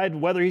to decide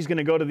whether he's going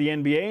to go to the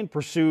NBA and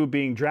pursue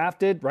being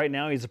drafted. Right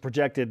now, he's a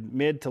projected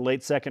mid to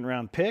late second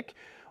round pick,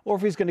 or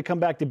if he's going to come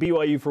back to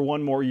BYU for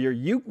one more year.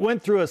 You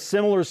went through a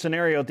similar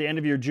scenario at the end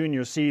of your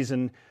junior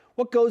season.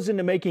 What goes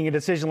into making a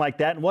decision like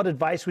that, and what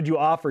advice would you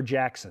offer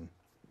Jackson?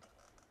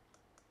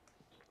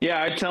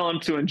 Yeah, I'd tell him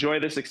to enjoy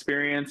this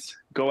experience,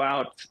 go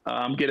out,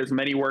 get as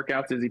many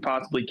workouts as he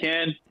possibly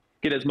can,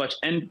 get as much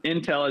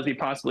intel as he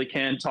possibly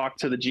can, talk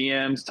to the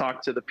GMs,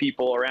 talk to the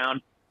people around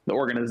the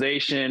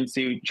organization,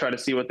 try to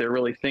see what they're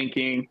really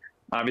thinking,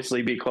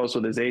 obviously be close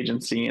with his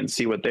agency and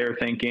see what they're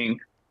thinking.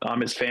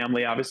 His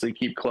family, obviously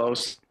keep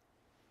close.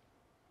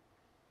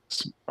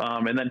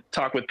 And then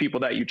talk with people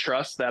that you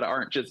trust that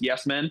aren't just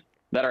yes men,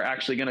 that are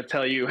actually going to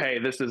tell you, hey,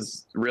 this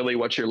is really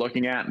what you're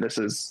looking at. And this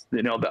is,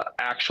 the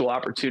actual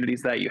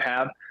opportunities that you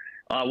have.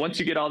 Once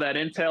you get all that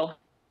intel,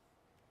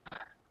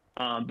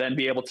 then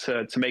be able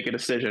to make a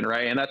decision,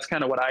 right? And that's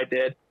kind of what I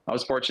did. I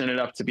was fortunate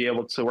enough to be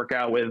able to work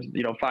out with,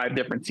 5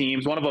 different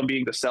teams, one of them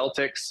being the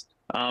Celtics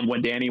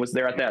when Danny was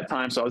there at that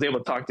time. So I was able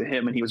to talk to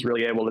him, and he was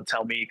really able to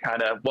tell me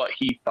kind of what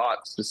he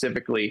thought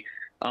specifically,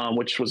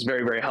 which was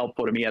very, very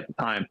helpful to me at the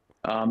time.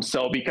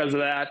 So because of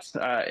that,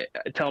 I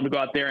tell them to go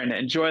out there and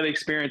enjoy the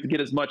experience,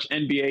 get as much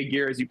NBA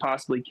gear as you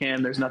possibly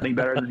can. There's nothing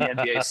better than the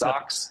NBA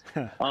socks.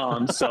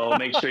 So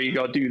make sure you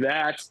go do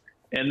that.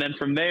 And then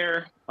from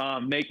there,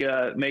 make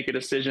a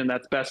decision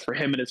that's best for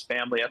him and his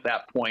family at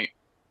that point.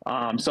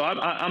 So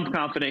I'm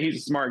confident he's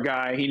a smart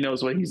guy. He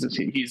knows what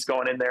he's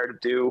going in there to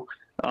do.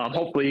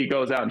 Hopefully he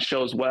goes out and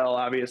shows well,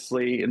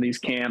 obviously, in these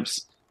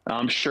camps.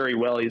 I'm sure he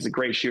will. He's a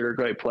great shooter,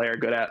 great player,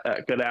 good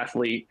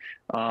athlete,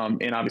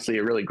 and obviously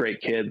a really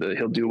great kid.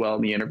 He'll do well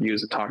in the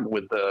interviews and talking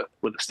with the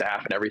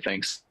staff and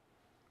everything.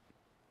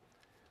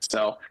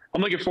 So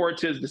I'm looking forward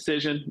to his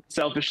decision.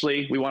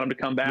 Selfishly, we want him to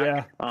come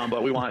back,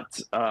 but we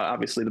want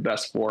obviously the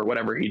best for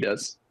whatever he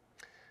does.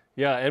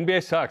 Yeah,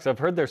 NBA socks. I've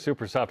heard they're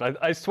super soft.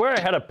 I swear I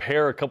had a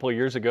pair a couple of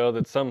years ago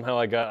that somehow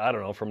I got, I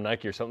don't know, from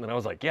Nike or something. And I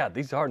was like, yeah,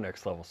 these are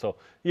next level. So,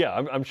 yeah,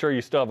 I'm sure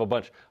you still have a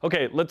bunch.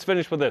 Okay, let's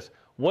finish with this.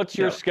 What's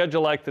your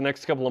schedule like the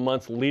next couple of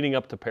months leading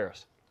up to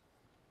Paris?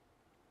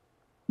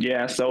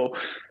 Yeah, so,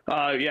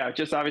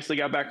 just obviously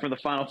got back from the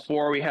Final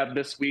Four. We have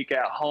this week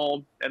at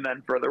home, and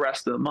then for the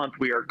rest of the month,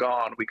 we are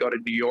gone. We go to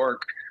New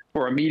York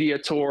for a media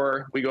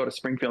tour. We go to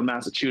Springfield,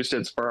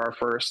 Massachusetts for our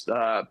first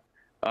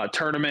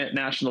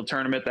national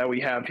tournament that we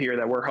have here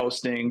that we're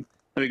hosting.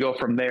 Then we go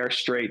from there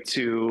straight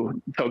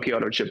to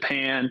Tokyo,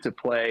 Japan to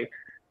play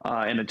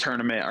in a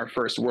tournament, our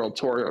first World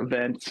Tour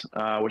event,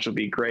 which will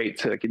be great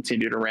to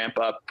continue to ramp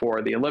up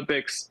for the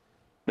Olympics.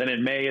 Then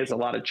in May is a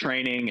lot of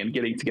training and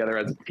getting together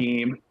as a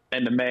team.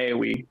 End of May,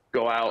 we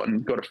go out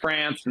and go to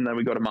France, and then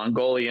we go to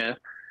Mongolia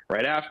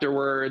right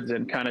afterwards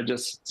and kind of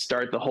just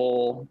start the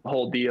whole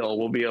deal.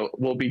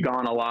 We'll be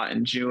gone a lot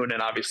in June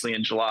and obviously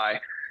in July.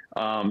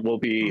 We'll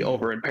be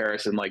over in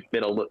Paris in like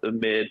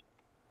mid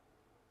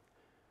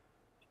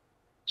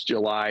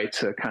July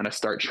to kind of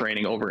start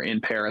training over in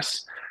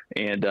Paris.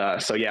 And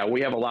so, yeah,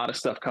 we have a lot of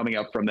stuff coming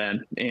up from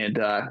then, and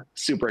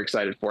super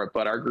excited for it.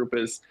 But our group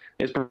is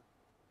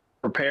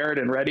prepared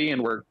and ready,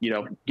 and we're,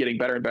 getting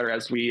better and better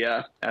as we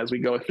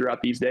go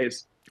throughout these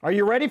days. Are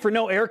you ready for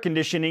no air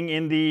conditioning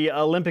in the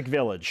Olympic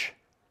Village?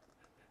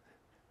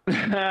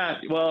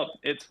 Well,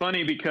 it's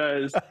funny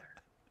because,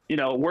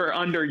 we're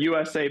under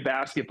USA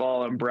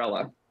Basketball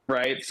umbrella,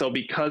 right? So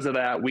because of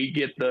that, we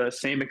get the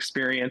same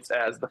experience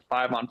as the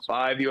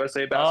 5-on-5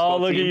 USA Basketball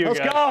look team. at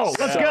you guys.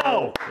 Let's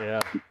go. Yeah.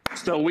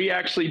 So we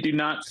actually do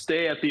not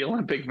stay at the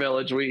Olympic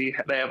Village. They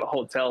have a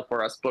hotel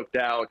for us booked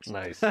out.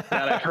 Nice. That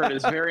I've heard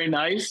is very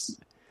nice.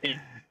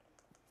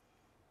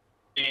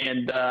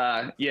 And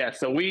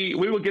so we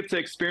will get to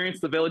experience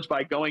the Village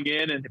by going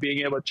in and being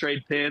able to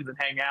trade pins and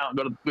hang out and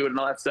go to the food and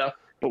all that stuff.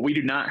 But we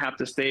do not have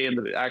to stay in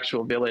the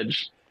actual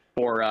Village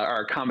for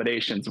our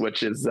accommodations,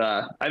 which is,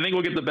 I think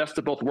we'll get the best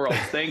of both worlds.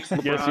 Thanks,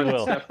 LeBron, Yes, you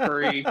will. Steph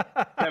Curry,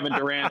 Kevin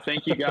Durant.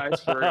 Thank you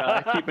guys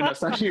for keeping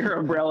us under your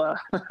umbrella.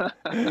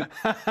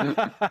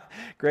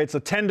 Great. So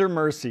tender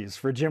mercies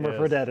for Jimmer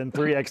Fredette in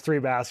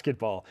 3x3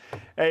 basketball.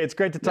 Hey, it's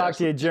great to talk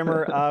to you,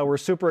 Jimmer. We're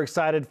super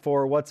excited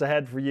for what's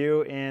ahead for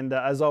you. And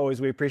as always,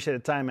 we appreciate the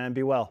time, man.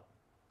 Be well.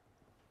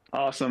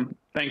 Awesome.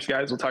 Thanks,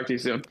 guys. We'll talk to you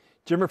soon.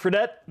 Jimmer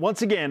Fredette,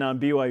 once again on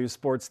BYU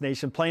Sports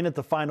Nation, playing at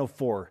the Final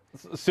Four.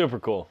 Super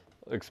cool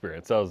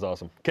experience. That was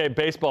awesome. Okay,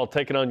 baseball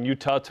taking on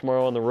Utah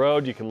tomorrow on the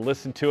road. You can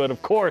listen to it,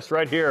 of course,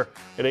 right here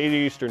at 8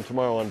 Eastern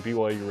tomorrow on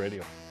BYU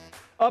Radio.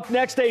 Up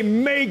next, a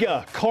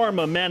mega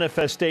karma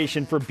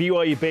manifestation for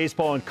BYU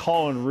baseball and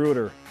Colin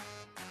Reuter.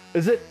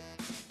 Is it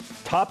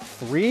top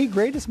 3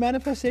 greatest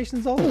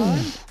manifestations all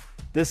time?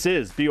 This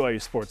is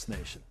BYU Sports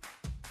Nation.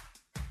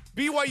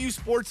 BYU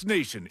Sports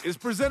Nation is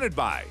presented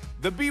by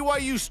the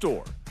BYU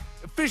Store,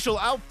 official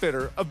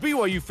outfitter of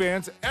BYU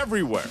fans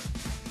everywhere.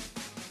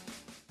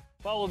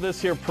 Follow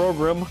this here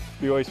program,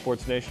 BYU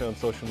Sports Nation, on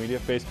social media,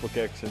 Facebook,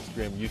 X,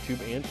 Instagram, YouTube,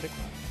 and TikTok.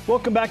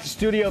 Welcome back to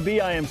Studio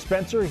B. I am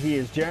Spencer. He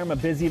is Jarom. A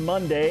busy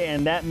Monday,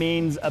 and that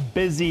means a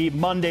busy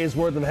Monday's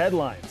worth of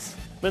headlines.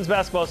 Men's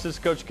basketball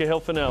assistant coach Cahill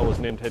Fennell was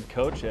named head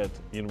coach at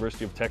the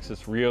University of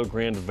Texas Rio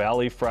Grande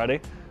Valley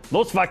Friday.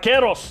 Los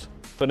Vaqueros!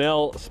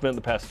 Fennell spent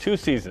the past 2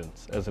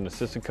 seasons as an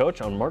assistant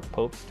coach on Mark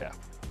Pope's staff.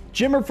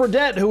 Jimmer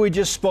Fredette, who we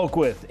just spoke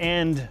with,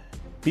 and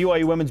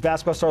BYU women's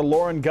basketball star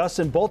Lauren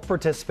Gustin both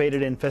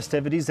participated in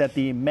festivities at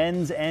the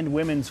men's and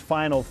women's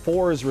Final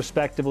Fours,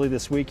 respectively,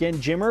 this weekend.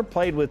 Jimmer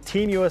played with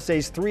Team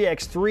USA's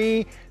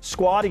 3x3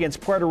 squad against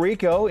Puerto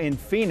Rico in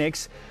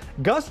Phoenix.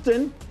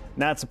 Gustin,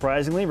 not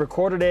surprisingly,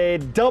 recorded a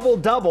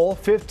double-double,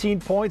 15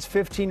 points,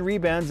 15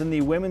 rebounds in the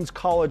Women's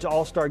College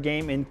All-Star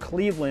Game in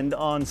Cleveland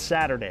on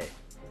Saturday.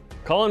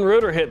 Colin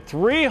Reuter hit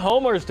 3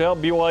 homers to help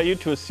BYU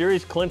to a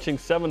series-clinching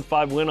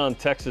 7-5 win on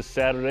Texas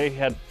Saturday. He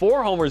had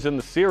 4 homers in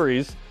the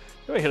series.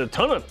 He hit a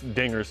ton of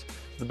dingers.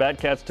 The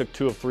Batcats took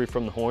 2 of 3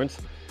 from the Horns.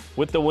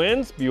 With the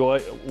wins,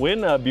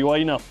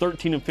 BYU now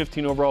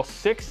 13-15 overall,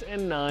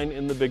 6-9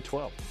 in the Big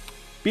 12.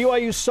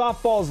 BYU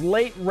softball's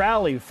late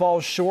rally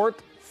falls short,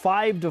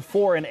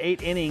 5-4 in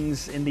 8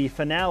 innings in the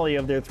finale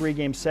of their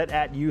 3-game set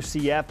at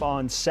UCF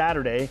on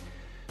Saturday.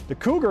 The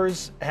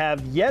Cougars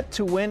have yet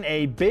to win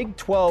a Big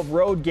 12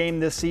 road game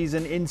this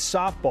season in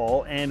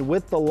softball, and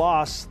with the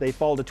loss, they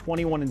fall to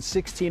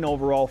 21-16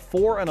 overall,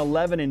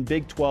 4-11 in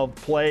Big 12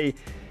 play.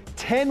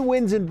 10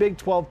 wins in Big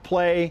 12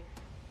 play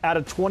out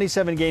of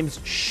 27 games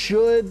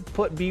should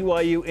put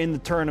BYU in the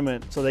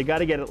tournament, so they got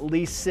to get at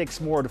least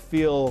 6 more to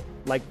feel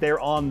like they're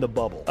on the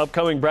bubble.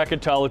 Upcoming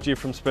bracketology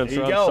from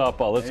Spencer on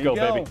softball. Let's go,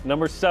 baby.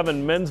 Number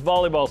 7, men's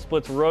volleyball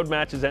splits road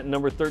matches at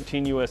number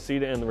 13 USC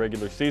to end the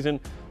regular season.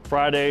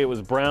 Friday, it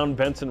was Brown,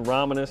 Benson,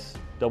 Romanus,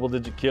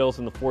 double-digit kills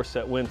in the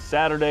 4-set win.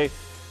 Saturday,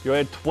 you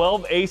had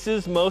 12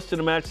 aces, most in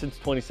a match since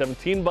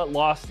 2017, but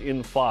lost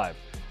in 5.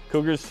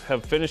 Cougars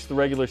have finished the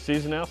regular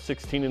season now,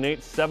 16-8,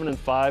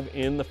 7-5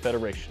 in the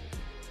Federation.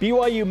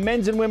 BYU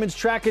men's and women's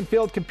track and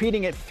field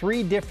competing at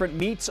 3 different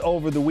meets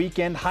over the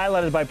weekend,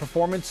 highlighted by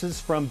performances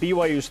from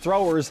BYU's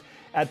throwers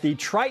at the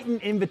Triton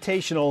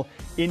Invitational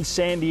in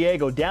San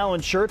Diego.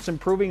 Dallin Schertz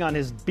improving on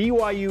his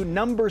BYU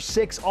number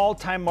 6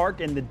 all-time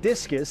mark in the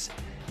discus.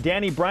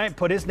 Danny Bryant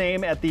put his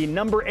name at the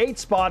number 8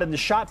 spot in the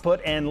shot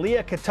put, and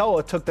Leah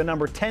Katoa took the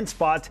number 10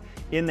 spot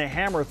in the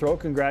hammer throw.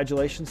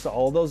 Congratulations to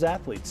all those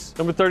athletes.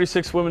 Number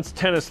 36 women's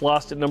tennis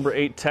lost at number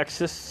 8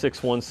 Texas,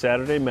 6-1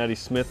 Saturday. Maddie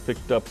Smith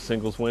picked up a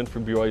singles win for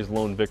BYU's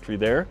lone victory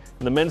there.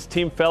 And the men's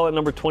team fell at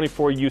number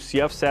 24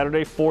 UCF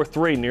Saturday,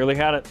 4-3. Nearly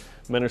had it.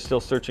 Men are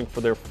still searching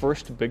for their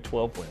first Big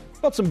 12 win.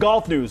 About some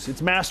golf news.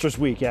 It's Masters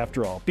Week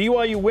after all.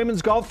 BYU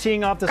women's golf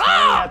teeing off this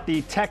morning at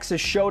the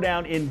Texas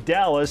Showdown in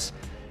Dallas.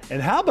 And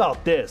how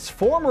about this?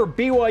 Former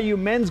BYU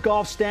men's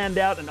golf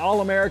standout and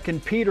All-American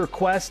Peter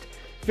Quest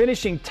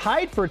finishing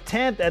tied for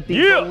 10th at the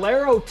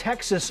Valero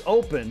Texas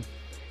Open.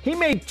 He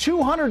made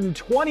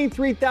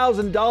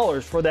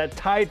 $223,000 for that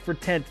tied for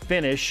 10th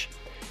finish.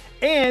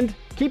 And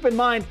keep in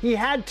mind, he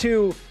had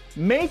to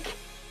make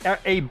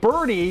a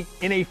birdie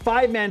in a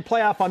 5-man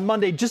playoff on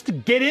Monday just to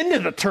get into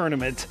the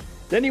tournament.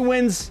 Then he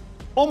wins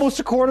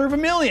almost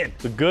 $250,000.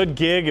 It's a good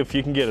gig if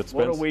you can get it,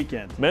 Spence. What a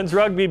weekend. Men's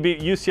rugby beat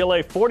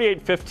UCLA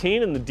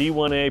 48-15 in the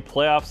D1A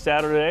playoff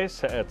Saturday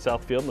at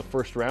Southfield in the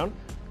first round.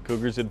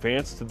 Cougars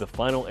advanced to the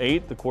final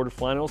 8, the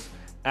quarterfinals,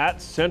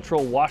 at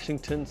Central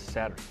Washington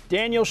Saturday.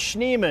 Daniel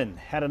Schneemann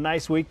had a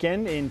nice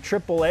weekend in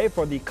AAA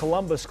for the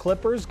Columbus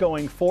Clippers,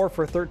 going 4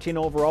 for 13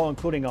 overall,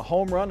 including a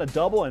home run, a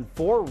double, and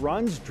 4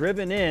 runs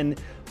driven in.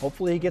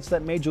 Hopefully he gets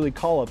that major league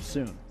call-up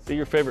soon. Is he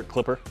your favorite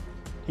Clipper?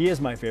 He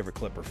is my favorite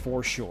Clipper,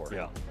 for sure.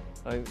 Yeah.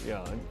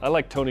 I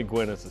like Tony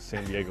Gwynn as a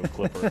San Diego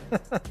Clipper.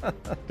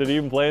 Did he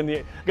even play in the?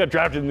 He got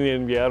drafted in the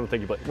NBA. I don't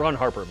think he played. Ron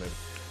Harper, maybe.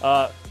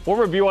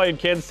 Former BYU and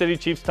Kansas City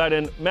Chiefs tight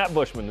end Matt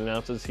Bushman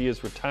announces he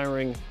is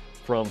retiring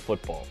from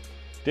football.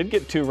 Did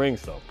get 2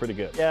 rings though, pretty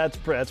good. Yeah,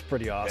 that's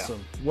pretty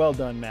awesome. Yeah. Well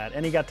done, Matt.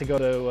 And he got to go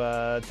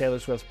to Taylor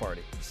Swift's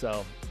party.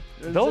 So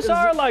Those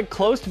are like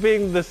close to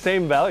being the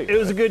same value. It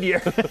was a good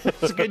year.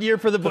 It was a good year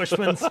for the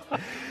Bushmans.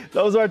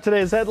 Those are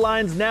today's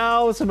headlines.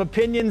 Now, some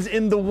opinions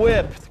in the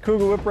whip. The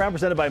Cougar Whip Round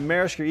presented by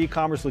Maersk, your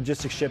e-commerce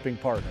logistics shipping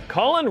partner.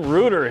 Colin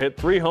Reuter hit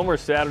 3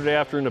 homers Saturday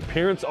after an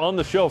appearance on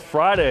the show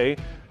Friday.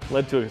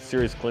 Led to a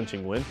series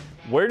clinching win.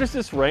 Where does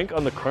this rank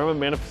on the karma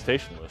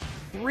manifestation list?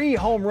 3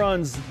 home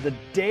runs the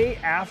day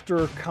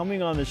after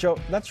coming on the show.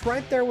 That's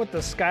right there with the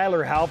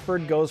Skylar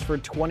Halford goes for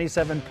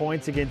 27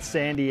 points against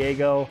San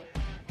Diego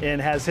and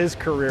has his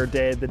career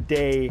day the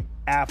day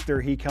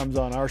after he comes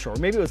on our show. Or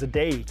maybe it was the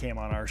day he came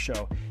on our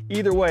show.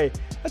 Either way,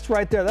 that's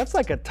right there. That's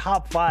like a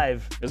top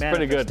 5 it's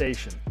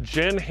manifestation. Pretty good.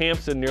 Jen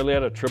Hampson nearly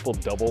had a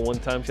triple-double one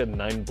time. She had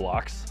 9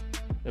 blocks.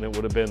 And it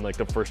would have been like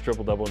the first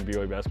triple-double in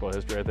BYU basketball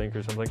history, I think,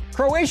 or something.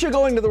 Croatia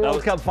going to the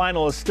World Cup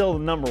final is still the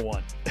number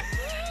 1.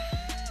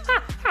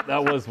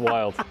 That was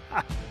wild.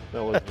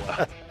 That was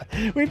wild.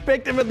 We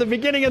picked him at the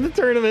beginning of the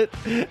tournament.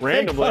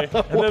 Randomly.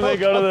 And then they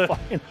go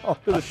to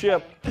the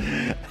ship.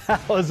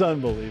 That was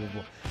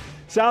unbelievable.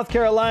 South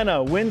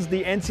Carolina wins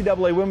the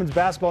NCAA Women's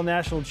Basketball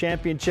National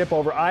Championship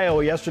over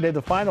Iowa yesterday.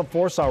 The Final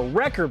Four saw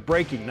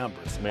record-breaking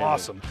numbers. Man.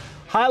 Awesome.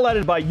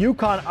 Highlighted by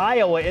UConn,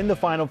 Iowa in the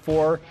Final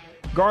Four,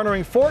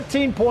 garnering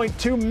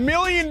 14.2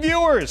 million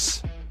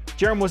viewers.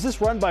 Jarom, was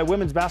this run by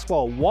women's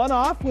basketball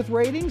one-off with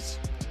ratings?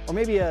 Or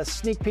maybe a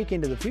sneak peek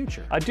into the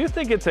future? I do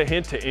think it's a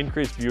hint to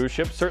increased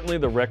viewership. Certainly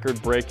the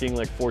record-breaking,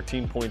 like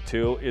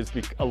 14.2, is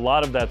a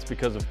lot of that's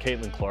because of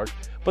Caitlin Clark.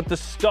 But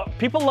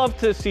people love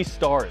to see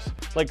stars.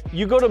 Like,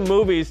 you go to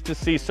movies to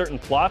see certain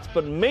plots,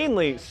 but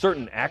mainly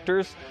certain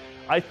actors.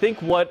 I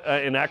think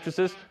and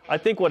actresses, I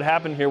think what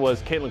happened here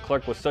was Caitlin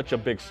Clark was such a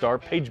big star.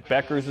 Paige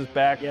Beckers is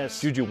back.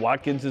 Yes. Juju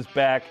Watkins is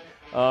back.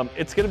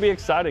 It's going to be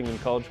exciting in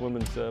college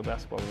women's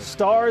basketball.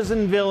 Stars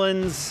and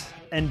villains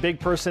and big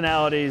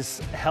personalities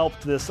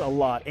helped this a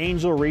lot.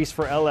 Angel Reese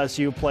for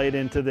LSU played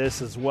into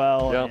this as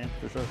well. Yeah,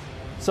 for sure.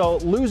 So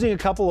losing a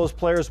couple of those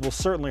players will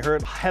certainly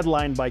hurt.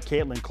 Headlined by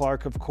Caitlin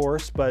Clark, of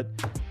course, but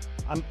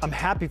I'm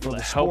happy for the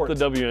sport.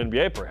 Help the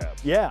WNBA,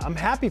 perhaps. Yeah, I'm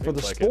happy for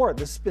the sport.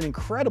 This has been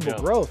incredible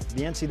growth at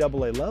the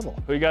NCAA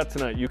level. Who you got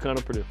tonight, UConn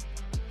or Purdue?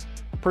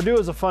 Purdue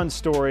is a fun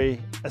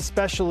story,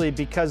 especially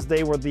because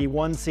they were the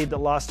 1 seed that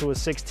lost to a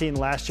 16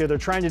 last year. They're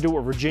trying to do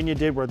what Virginia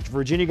did, where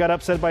Virginia got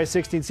upset by a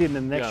 16 seed, and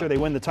then the next year they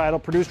win the title.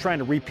 Purdue's trying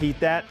to repeat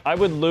that. I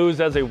would lose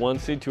as a 1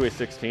 seed to a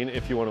 16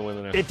 if you want to win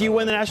the national If you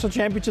win the national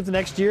championship the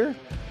next year?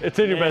 It's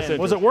in your best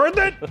interest. Was it worth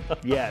it?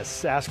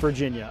 Yes, ask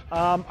Virginia.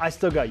 I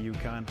still got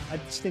UConn. I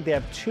just think they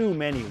have too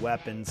many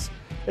weapons.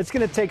 It's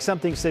going to take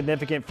something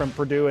significant from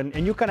Purdue, and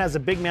UConn has a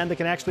big man that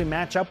can actually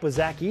match up with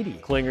Zach Edey.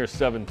 Klinger's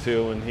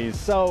 7'2", and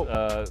he's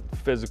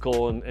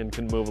physical and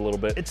can move a little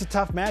bit. It's a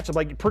tough matchup.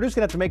 Like, Purdue's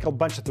going to have to make a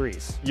bunch of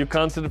threes.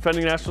 UConn's the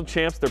defending national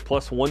champs. They're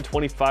plus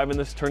 125 in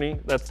this tourney.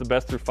 That's the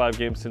best through 5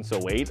 games since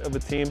 08 of a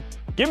team.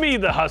 Give me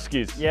the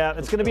Huskies. Yeah,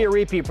 it's going to be a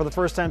repeat for the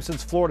first time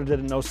since Florida did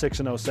in 06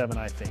 and 07,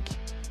 I think.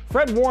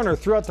 Fred Warner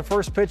threw out the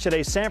first pitch at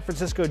a San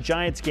Francisco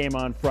Giants game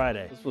on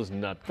Friday. This was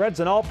nuts. Fred's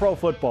an all-pro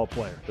football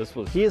player.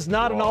 He is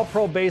not an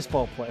all-pro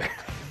baseball player.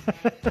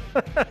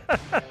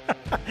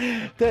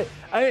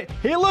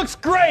 He looks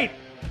great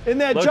in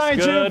that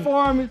Giants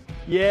uniform.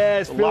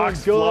 Yes, feeling good.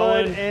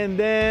 Flowing. And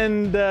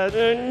then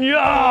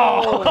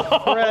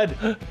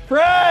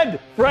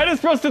Fred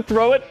is supposed to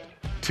throw it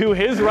to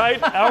his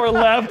right, our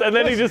left, and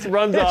then he just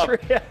runs off.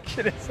 His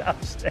reaction is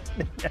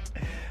outstanding.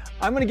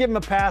 I'm going to give him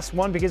a pass,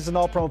 one, because he's an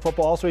all-pro in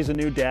football. Also, he's a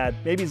new dad.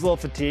 Maybe he's a little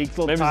fatigued,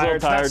 a little tired.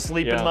 He's not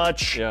sleeping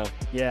much.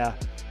 Yeah.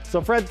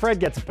 So Fred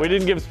gets a pass. We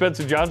didn't give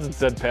Spencer Johnson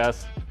said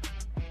pass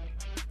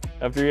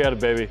after he had a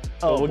baby.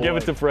 So we'll give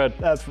it to Fred.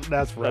 That's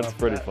rough. That's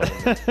pretty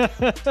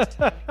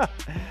funny.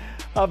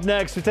 Up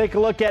next, we take a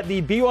look at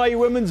the BYU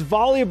Women's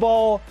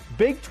Volleyball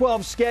Big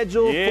 12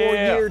 schedule for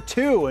year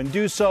 2, and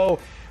do so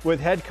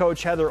with head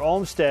coach Heather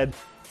Olmstead.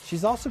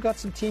 She's also got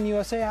some Team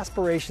USA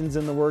aspirations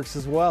in the works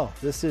as well.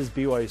 This is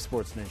BYU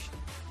Sports Nation.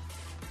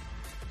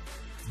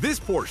 This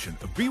portion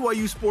of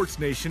BYU Sports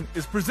Nation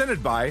is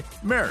presented by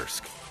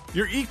Maersk,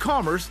 your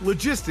e-commerce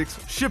logistics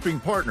shipping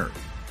partner.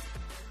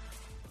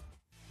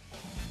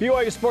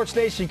 BYU Sports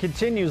Nation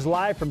continues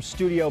live from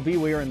Studio B.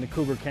 We are in the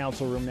Cougar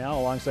Council Room now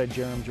alongside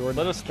Jarom Jordan.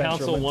 Let us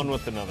counsel one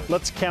with another.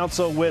 Let's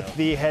counsel with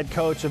the head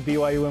coach of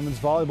BYU Women's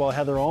Volleyball,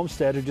 Heather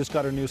Olmstead, who just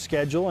got her new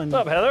schedule. And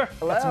what's up, Heather?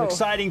 Got some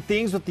exciting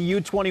things with the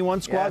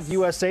U21 squad,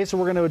 USA, so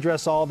we're going to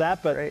address all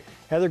that. But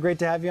Heather, great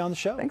to have you on the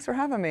show. Thanks for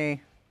having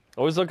me.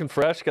 Always looking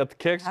fresh. Got the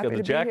kicks, got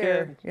the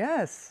jacket.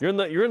 Yes. You're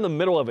in the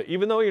middle of it.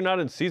 Even though you're not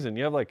in season,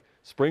 you have like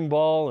spring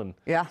ball and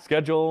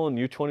schedule and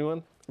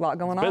U21. A lot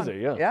going on. Busy,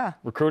 yeah.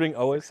 Recruiting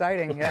always.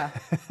 Exciting, yeah.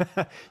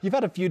 You've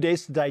had a few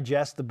days to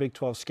digest the Big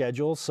 12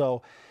 schedule,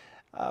 so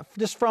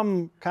just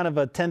from kind of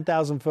a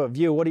 10,000-foot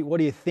view, what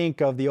do you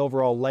think of the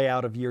overall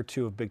layout of year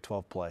 2 of Big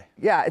 12 play?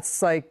 Yeah,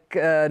 it's like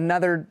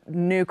another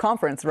new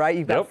conference, right?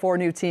 You've got 4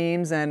 new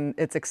teams, and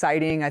it's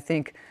exciting. I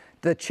think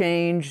the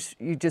change,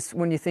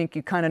 when you think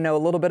you kind of know a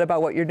little bit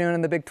about what you're doing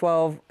in the Big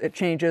 12, it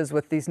changes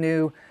with these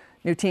new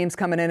teams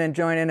coming in and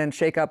joining and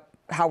shake up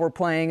how we're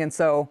playing, and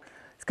so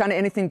it's kind of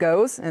anything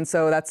goes. And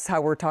so that's how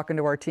we're talking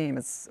to our team.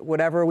 It's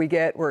whatever we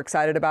get, we're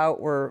excited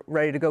about, we're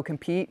ready to go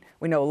compete.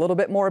 We know a little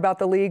bit more about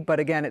the league, but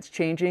again, it's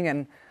changing,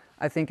 and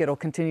I think it'll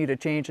continue to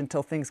change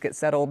until things get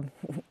settled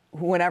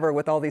whenever,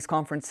 with all these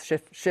conference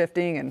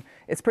shifting. And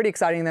it's pretty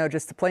exciting, though,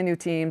 just to play new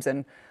teams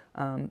and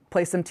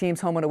play some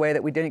teams home and away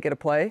that we didn't get to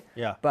play.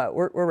 Yeah. But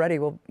we're ready.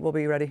 We'll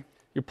be ready.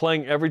 You're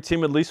playing every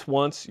team at least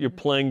once. You're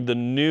playing the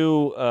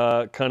new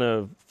kind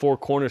of Four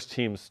Corners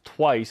teams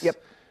twice. Yep.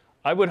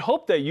 I would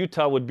hope that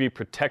Utah would be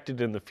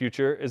protected in the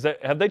future.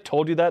 Have they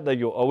told you that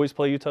you'll always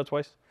play Utah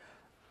twice?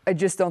 I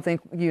just don't think,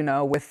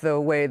 with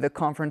the way the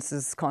conference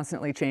is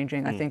constantly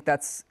changing, I think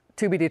that's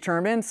to be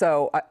determined.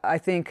 So I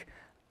think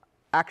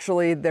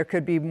actually there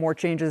could be more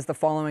changes the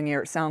following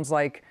year. It sounds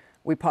like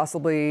we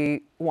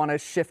possibly want to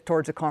shift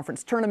towards a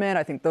conference tournament.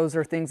 I think those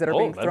are things that are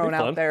being thrown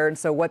out there. And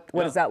so what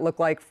does that look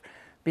like?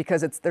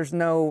 Because there's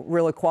no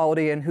real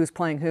equality in who's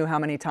playing who, how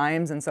many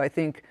times. And so I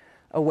think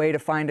a way to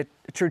find a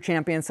true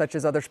champion, such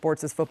as other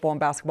sports as football and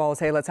basketball, is,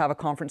 hey, let's have a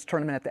conference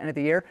tournament at the end of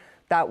the year.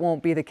 That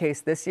won't be the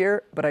case this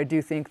year, but I do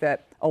think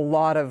that a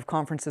lot of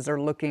conferences are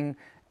looking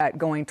at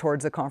going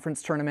towards a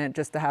conference tournament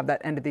just to have that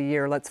end of the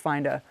year. Let's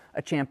find a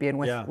champion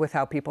with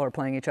how people are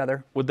playing each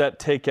other. Would that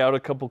take out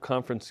a couple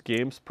conference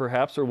games,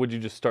 perhaps, or would you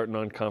just start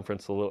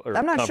non-conference a little?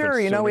 I'm not sure.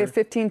 We have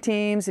 15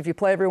 teams. If you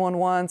play everyone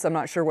once, I'm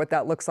not sure what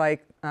that looks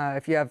like.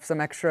 If you have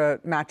some extra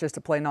matches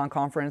to play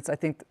non-conference, I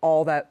think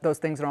those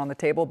things are on the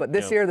table. But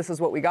this year, this is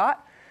what we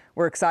got.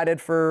 We're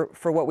excited for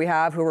what we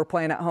have, who we're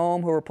playing at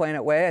home, who we're playing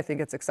away. I think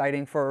it's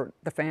exciting for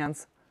the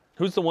fans.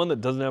 Who's the one that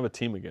doesn't have a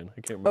team again?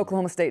 I can't remember.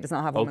 Oklahoma State does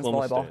not have women's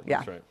volleyball. State,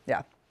 that's right.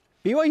 Yeah.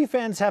 BYU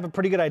fans have a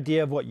pretty good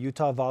idea of what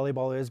Utah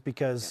volleyball is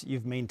because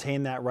you've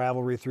maintained that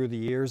rivalry through the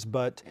years,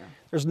 but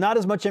there's not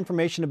as much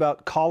information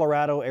about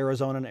Colorado,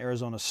 Arizona, and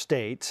Arizona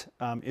State.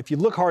 If you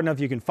look hard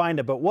enough, you can find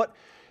it, but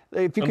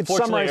if you could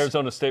summarize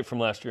Arizona State from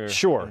last year.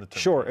 Sure.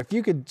 If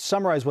you could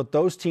summarize what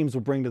those teams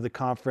would bring to the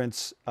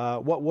conference,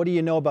 what do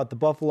you know about the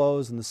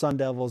Buffaloes and the Sun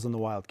Devils and the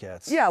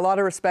Wildcats? Yeah, a lot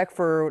of respect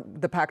for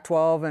the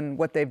Pac-12 and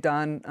what they've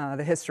done.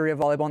 The history of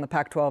volleyball in the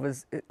Pac-12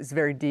 is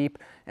very deep,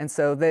 and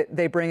so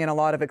they bring in a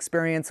lot of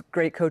experience,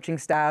 great coaching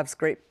staffs,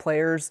 great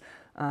players.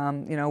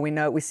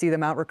 We see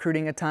them out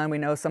recruiting a ton. We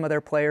know some of their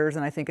players,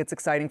 and I think it's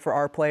exciting for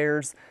our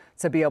players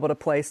to be able to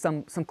play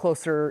some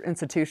closer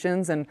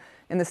institutions. And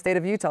in the state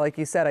of Utah, like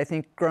you said, I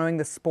think growing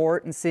the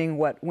sport and seeing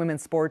what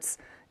women's sports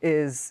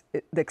is,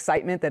 the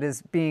excitement that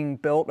is being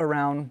built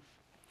around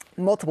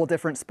multiple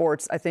different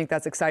sports, I think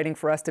that's exciting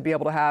for us to be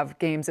able to have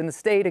games in the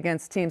state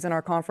against teams in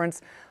our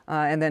conference,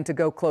 and then to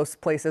go close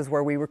places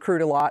where we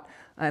recruit a lot,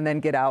 and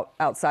then get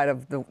outside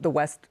of the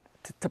West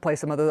to play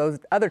some of those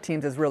other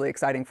teams is really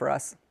exciting for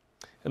us.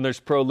 And there's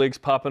pro leagues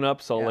popping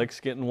up. Salt Lake's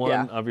getting one.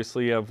 Yeah.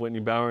 Obviously, you have Whitney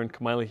Bauer and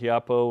Kamaila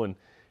Hiapo, and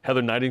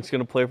Heather Knighting's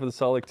going to play for the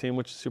Salt Lake team,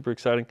 which is super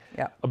exciting.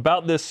 Yeah.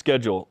 About this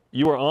schedule,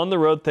 you are on the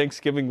road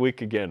Thanksgiving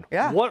week again.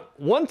 Yeah.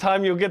 One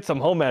time you'll get some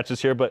home matches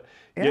here, but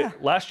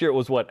last year it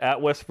was at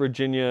West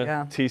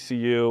Virginia,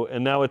 TCU,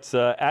 and now it's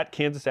at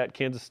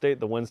Kansas State,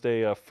 the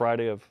Wednesday,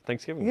 Friday of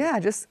Thanksgiving. Yeah,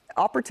 just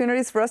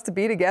opportunities for us to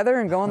be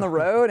together and go on the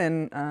road,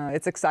 and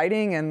it's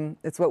exciting, and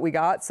it's what we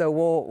got. So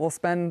we'll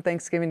spend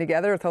Thanksgiving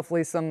together with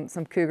hopefully some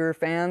Cougar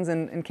fans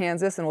in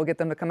Kansas, and we'll get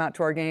them to come out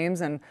to our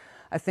games. And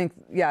I think,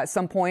 at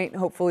some point,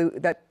 hopefully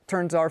that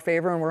turns our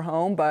favor and we're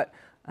home. But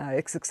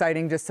it's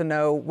exciting just to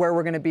know where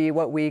we're going to be,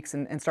 what weeks,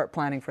 and start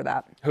planning for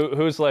that.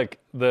 Who's like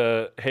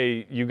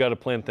hey, you got to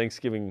plan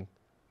Thanksgiving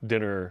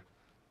dinner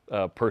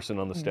person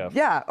on the staff?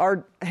 Yeah,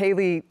 our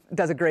Haley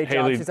does a great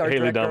job. She's our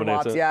director of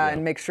ops,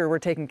 and make sure we're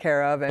taken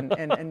care of.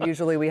 And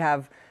usually we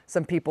have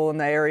some people in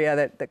the area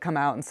that come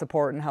out and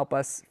support and help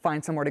us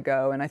find somewhere to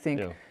go. And I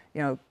think,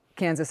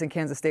 Kansas and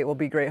Kansas State will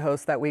be great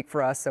hosts that week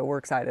for us, so we're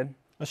excited.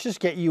 Let's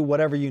just get you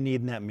whatever you need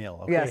in that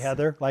meal, okay, yes.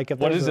 Heather? Like if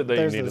what there's is it that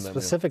there's you need a in that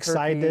specific meal?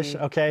 side dish,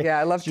 okay? Yeah,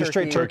 I love turkey. You're a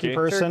straight turkey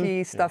person?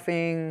 Turkey,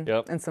 stuffing,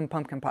 and some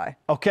pumpkin pie.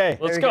 Okay.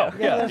 Let's go.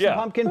 Yeah, some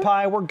pumpkin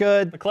pie. We're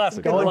good. The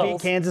classic. Go and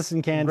beat Kansas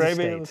and Kansas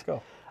State. Let's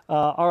go.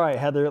 All right,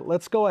 Heather,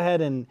 let's go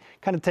ahead and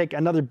kind of take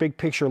another big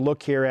picture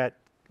look here at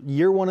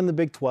year one in the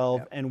Big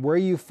 12 and where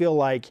you feel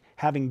like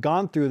having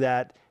gone through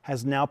that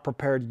has now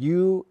prepared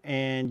you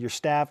and your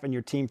staff and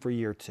your team for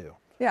year two.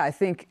 Yeah, I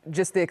think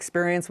just the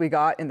experience we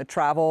got in the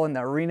travel and the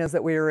arenas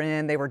that we were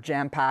in, they were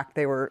jam-packed.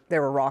 They were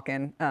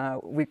rocking.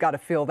 We've got to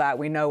feel that.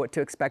 We know what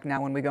to expect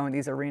now when we go in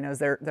these arenas.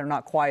 They're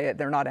not quiet.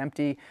 They're not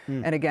empty.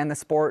 And again, the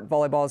sport,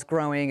 volleyball, is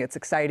growing. It's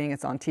exciting.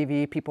 It's on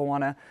TV. People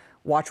want to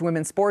watch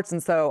women's sports.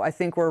 And so I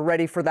think we're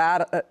ready for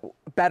that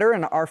better.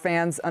 And our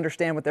fans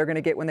understand what they're going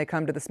to get when they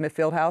come to the Smith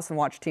Fieldhouse and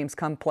watch teams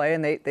come play.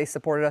 And they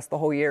supported us the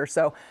whole year.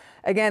 So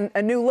again,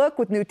 a new look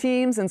with new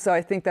teams. And so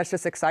I think that's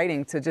just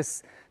exciting to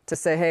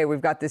say, hey,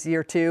 we've got this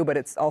year two, but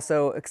it's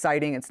also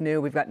exciting. It's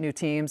new. We've got new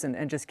teams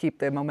and just keep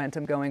the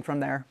momentum going from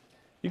there.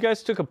 You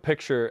guys took a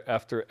picture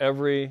after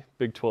every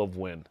Big 12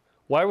 win.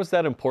 Why was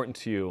that important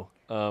to you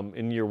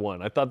in year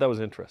one? I thought that was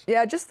interesting.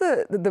 Yeah, just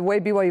the way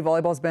BYU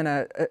volleyball has been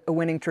a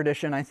winning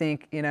tradition. I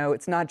think,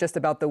 it's not just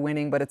about the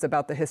winning, but it's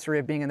about the history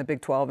of being in the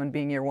Big 12 and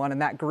being year one and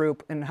that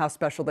group and how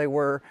special they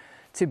were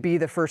to be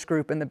the first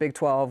group in the Big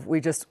 12.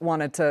 We just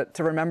wanted to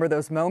remember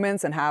those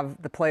moments and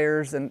have the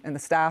players and the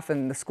staff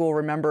and the school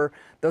remember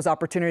those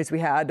opportunities we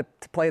had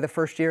to play the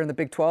first year in the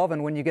Big 12.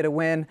 And when you get a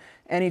win,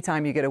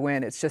 anytime you get a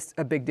win, it's just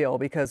a big deal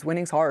because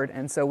winning's hard.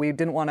 And so we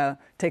didn't want to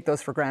take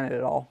those for granted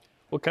at all.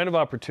 What kind of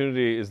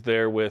opportunity is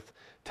there with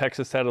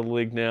Texas out of the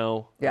league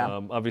now?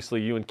 Yeah.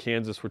 Obviously, you and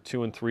Kansas were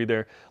 2 and 3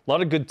 there. A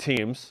lot of good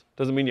teams.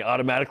 Doesn't mean you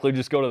automatically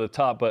just go to the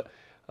top, but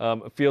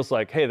it feels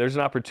like, hey, there's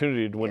an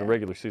opportunity to win a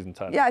regular season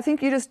title. Yeah, I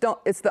think you just don't.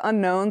 It's the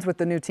unknowns with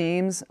the new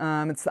teams.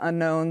 It's the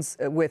unknowns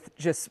with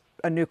just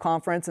a new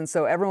conference. And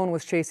so everyone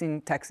was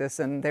chasing Texas,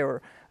 and they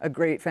were a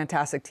great,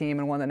 fantastic team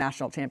and won the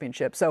national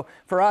championship. So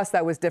for us,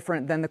 that was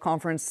different than the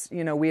conference,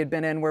 we had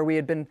been in, where we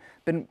had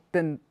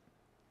been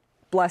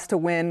blessed to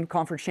win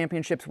conference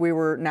championships. We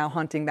were now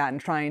hunting that and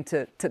trying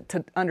to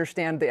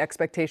understand the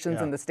expectations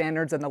and the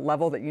standards and the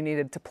level that you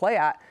needed to play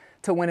at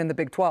to win in the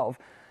Big 12.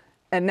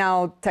 And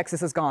now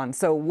Texas is gone.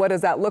 So what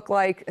does that look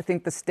like? I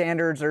think the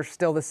standards are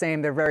still the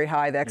same. They're very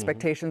high. The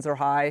expectations are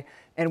high.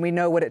 And we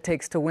know what it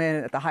takes to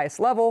win at the highest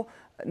level,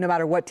 no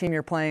matter what team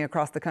you're playing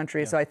across the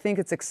country. So I think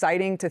it's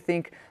exciting to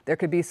think there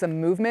could be some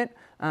movement.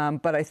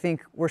 But I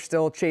think we're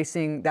still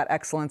chasing that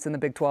excellence in the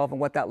Big 12 and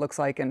what that looks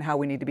like and how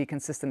we need to be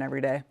consistent every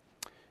day.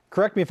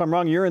 Correct me if I'm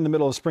wrong. You're in the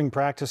middle of spring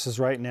practices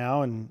right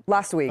now. And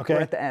last week, okay.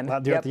 We're at the end.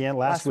 You're at the end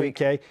last week.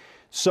 Okay.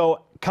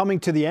 So coming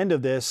to the end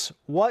of this,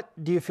 what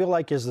do you feel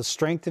like is the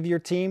strength of your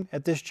team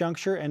at this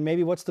juncture? And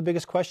maybe what's the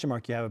biggest question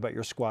mark you have about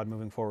your squad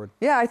moving forward?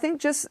 Yeah, I think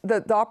just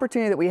the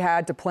opportunity that we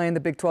had to play in the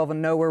Big 12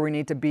 and know where we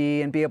need to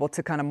be and be able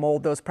to kind of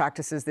mold those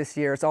practices this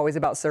year. It's always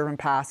about serve and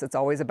pass. It's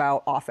always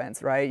about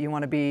offense, right? You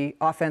want to be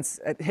offense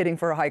hitting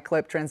for a high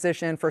clip,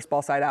 transition, first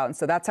ball side out. And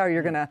so that's how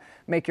you're going to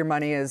make your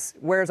money is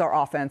where's our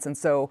offense? And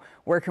so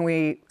where can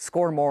we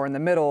score more in the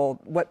middle?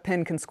 What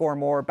pin can score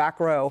more? Back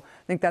row.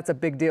 I think that's a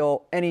big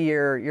deal any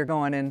year you're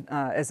going in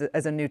as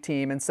a new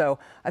team. And so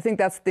I think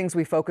that's things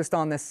we focused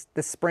on this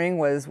spring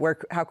was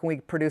how can we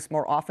produce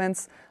more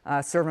offense?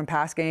 Serve and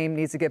pass game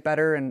needs to get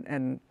better.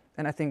 And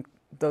I think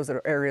those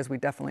are areas we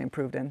definitely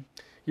improved in.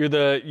 You're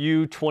the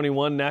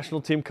U21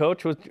 national team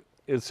coach, which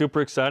is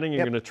super exciting.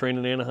 You're going to train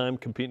in Anaheim,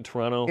 compete in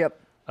Toronto. Yep.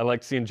 I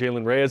like seeing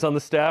Jalen Reyes on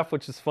the staff,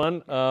 which is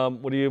fun.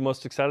 What are you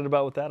most excited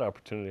about with that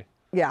opportunity?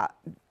 Yeah.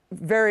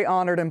 Very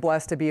honored and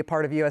blessed to be a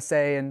part of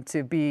USA and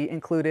to be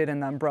included in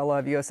the umbrella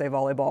of USA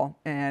Volleyball.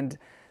 And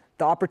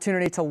the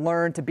opportunity to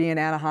learn to be in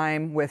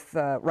Anaheim with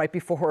right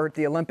before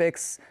the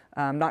Olympics.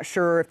 I'm not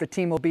sure if the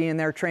team will be in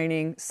there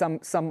training.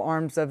 Some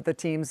arms of the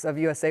teams of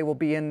USA will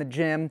be in the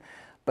gym.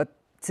 But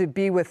to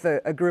be with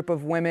a group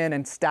of women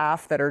and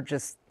staff that are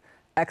just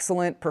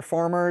excellent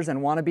performers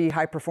and want to be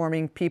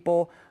high-performing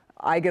people,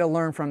 I get to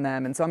learn from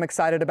them. And so I'm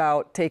excited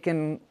about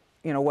taking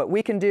what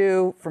we can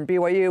do from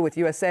BYU with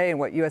USA and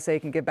what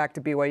USA can give back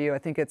to BYU. I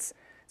think it's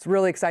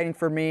really exciting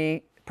for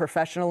me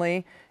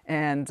professionally,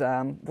 and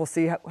we'll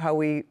see how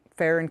we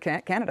fare in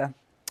Canada.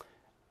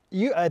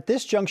 You at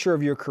this juncture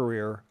of your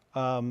career,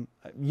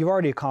 you've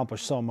already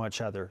accomplished so much,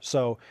 Heather.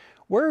 So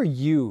where are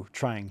you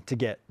trying to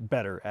get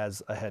better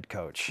as a head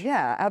coach?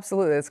 Yeah,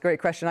 absolutely. That's a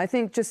great question. I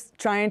think just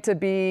trying to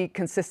be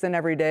consistent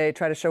every day,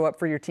 try to show up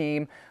for your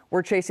team.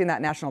 We're chasing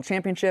that national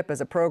championship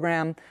as a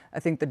program. I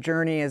think the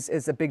journey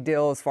is a big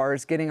deal as far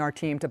as getting our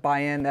team to buy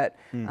in that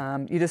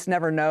you just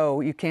never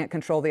know. You can't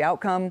control the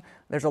outcome.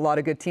 There's a lot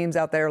of good teams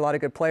out there, a lot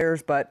of good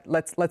players, but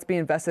let's be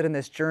invested in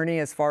this journey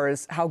as far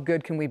as how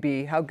good can we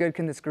be? How good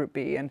can this group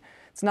be? And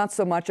it's not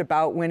so much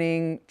about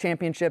winning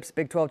championships,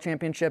 Big 12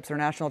 championships or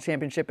national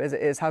championship as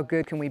it is how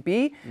good can we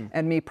be?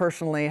 And me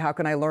personally, how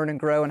can I learn and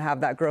grow and have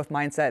that growth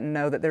mindset and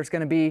know that there's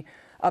going to be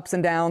ups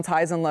and downs,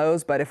 highs and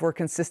lows, but if we're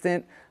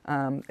consistent,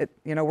 we're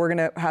going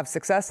to have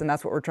success, and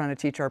that's what we're trying to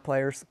teach our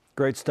players.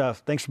 Great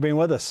stuff. Thanks for being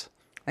with us.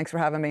 Thanks for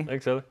having me.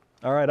 Thanks, Heather.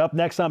 All right, up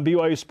next on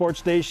BYU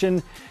Sports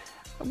Nation,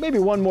 maybe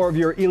one more of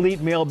your elite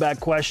mailbag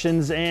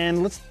questions,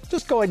 and let's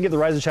just go ahead and give the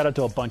rising shout out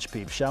to a bunch of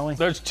peeps, shall we?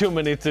 There's too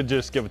many to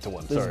just give it to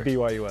one. This is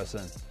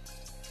BYUSN.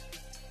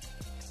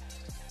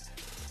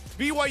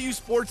 BYU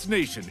Sports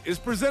Nation is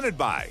presented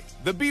by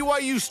the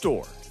BYU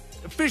Store,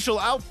 official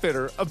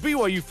outfitter of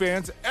BYU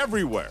fans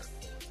everywhere.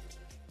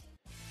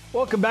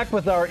 Welcome back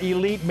with our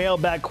elite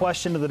mailbag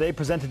question of the day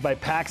presented by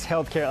PAX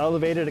Healthcare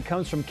Elevated. It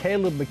comes from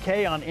Caleb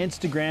McKay on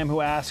Instagram, who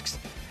asks,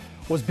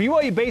 was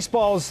BYU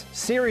Baseball's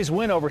series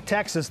win over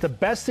Texas the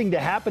best thing to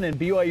happen in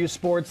BYU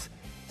sports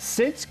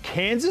since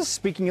Kansas?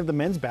 Speaking of the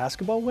men's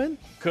basketball win?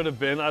 Could have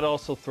been. I'd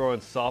also throw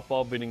in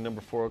softball beating number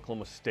 4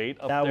 Oklahoma State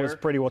up there. That was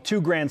pretty well. 2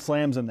 grand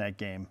slams in that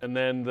game. And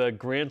then the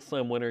grand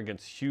slam winner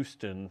against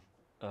Houston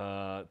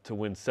to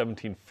win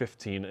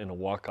 17-15 in a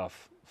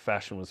walk-off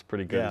fashion was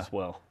pretty good as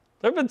well.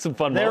 There have been some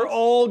fun They're moments.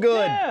 all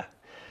good. Yeah.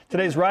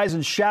 Today's Rise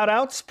and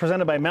Shoutouts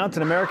presented by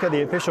Mountain America,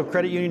 the official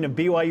credit union of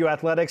BYU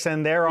Athletics,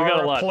 and there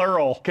are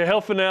plural. Cahill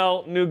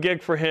Fennell, new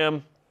gig for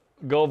him.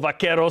 Go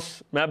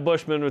Vaqueros. Matt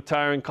Bushman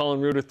retiring. Colin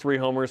Reuter, 3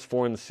 homers,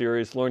 4 in the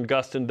series. Lauren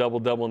Gustin,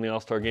 double-double in the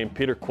All-Star game.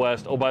 Peter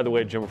Quest. Oh, by the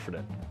way, Jimmer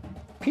Fredette.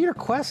 Peter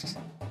Quest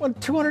won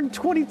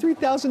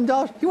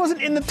 $223,000. He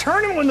wasn't in the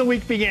tournament when the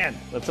week began.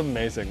 That's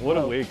amazing. What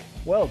a week.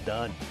 Well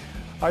done.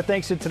 Our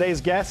thanks to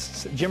today's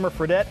guests, Jimmer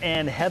Fredette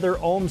and Heather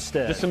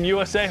Olmstead. Just some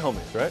USA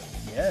homies, right?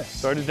 Yes.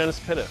 Sorry to Dennis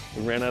Pitta.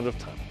 We ran out of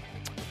time.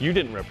 You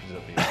didn't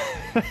represent me.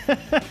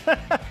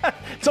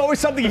 It's always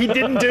something he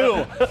didn't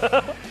do.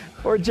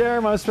 For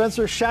Jarom, I'm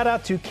Spencer. Shout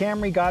out to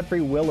Camry Godfrey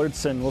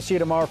Willardson. We'll see you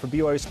tomorrow for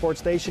BYU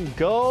Sports Nation.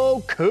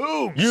 Go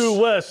Cougs!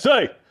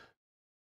 USA!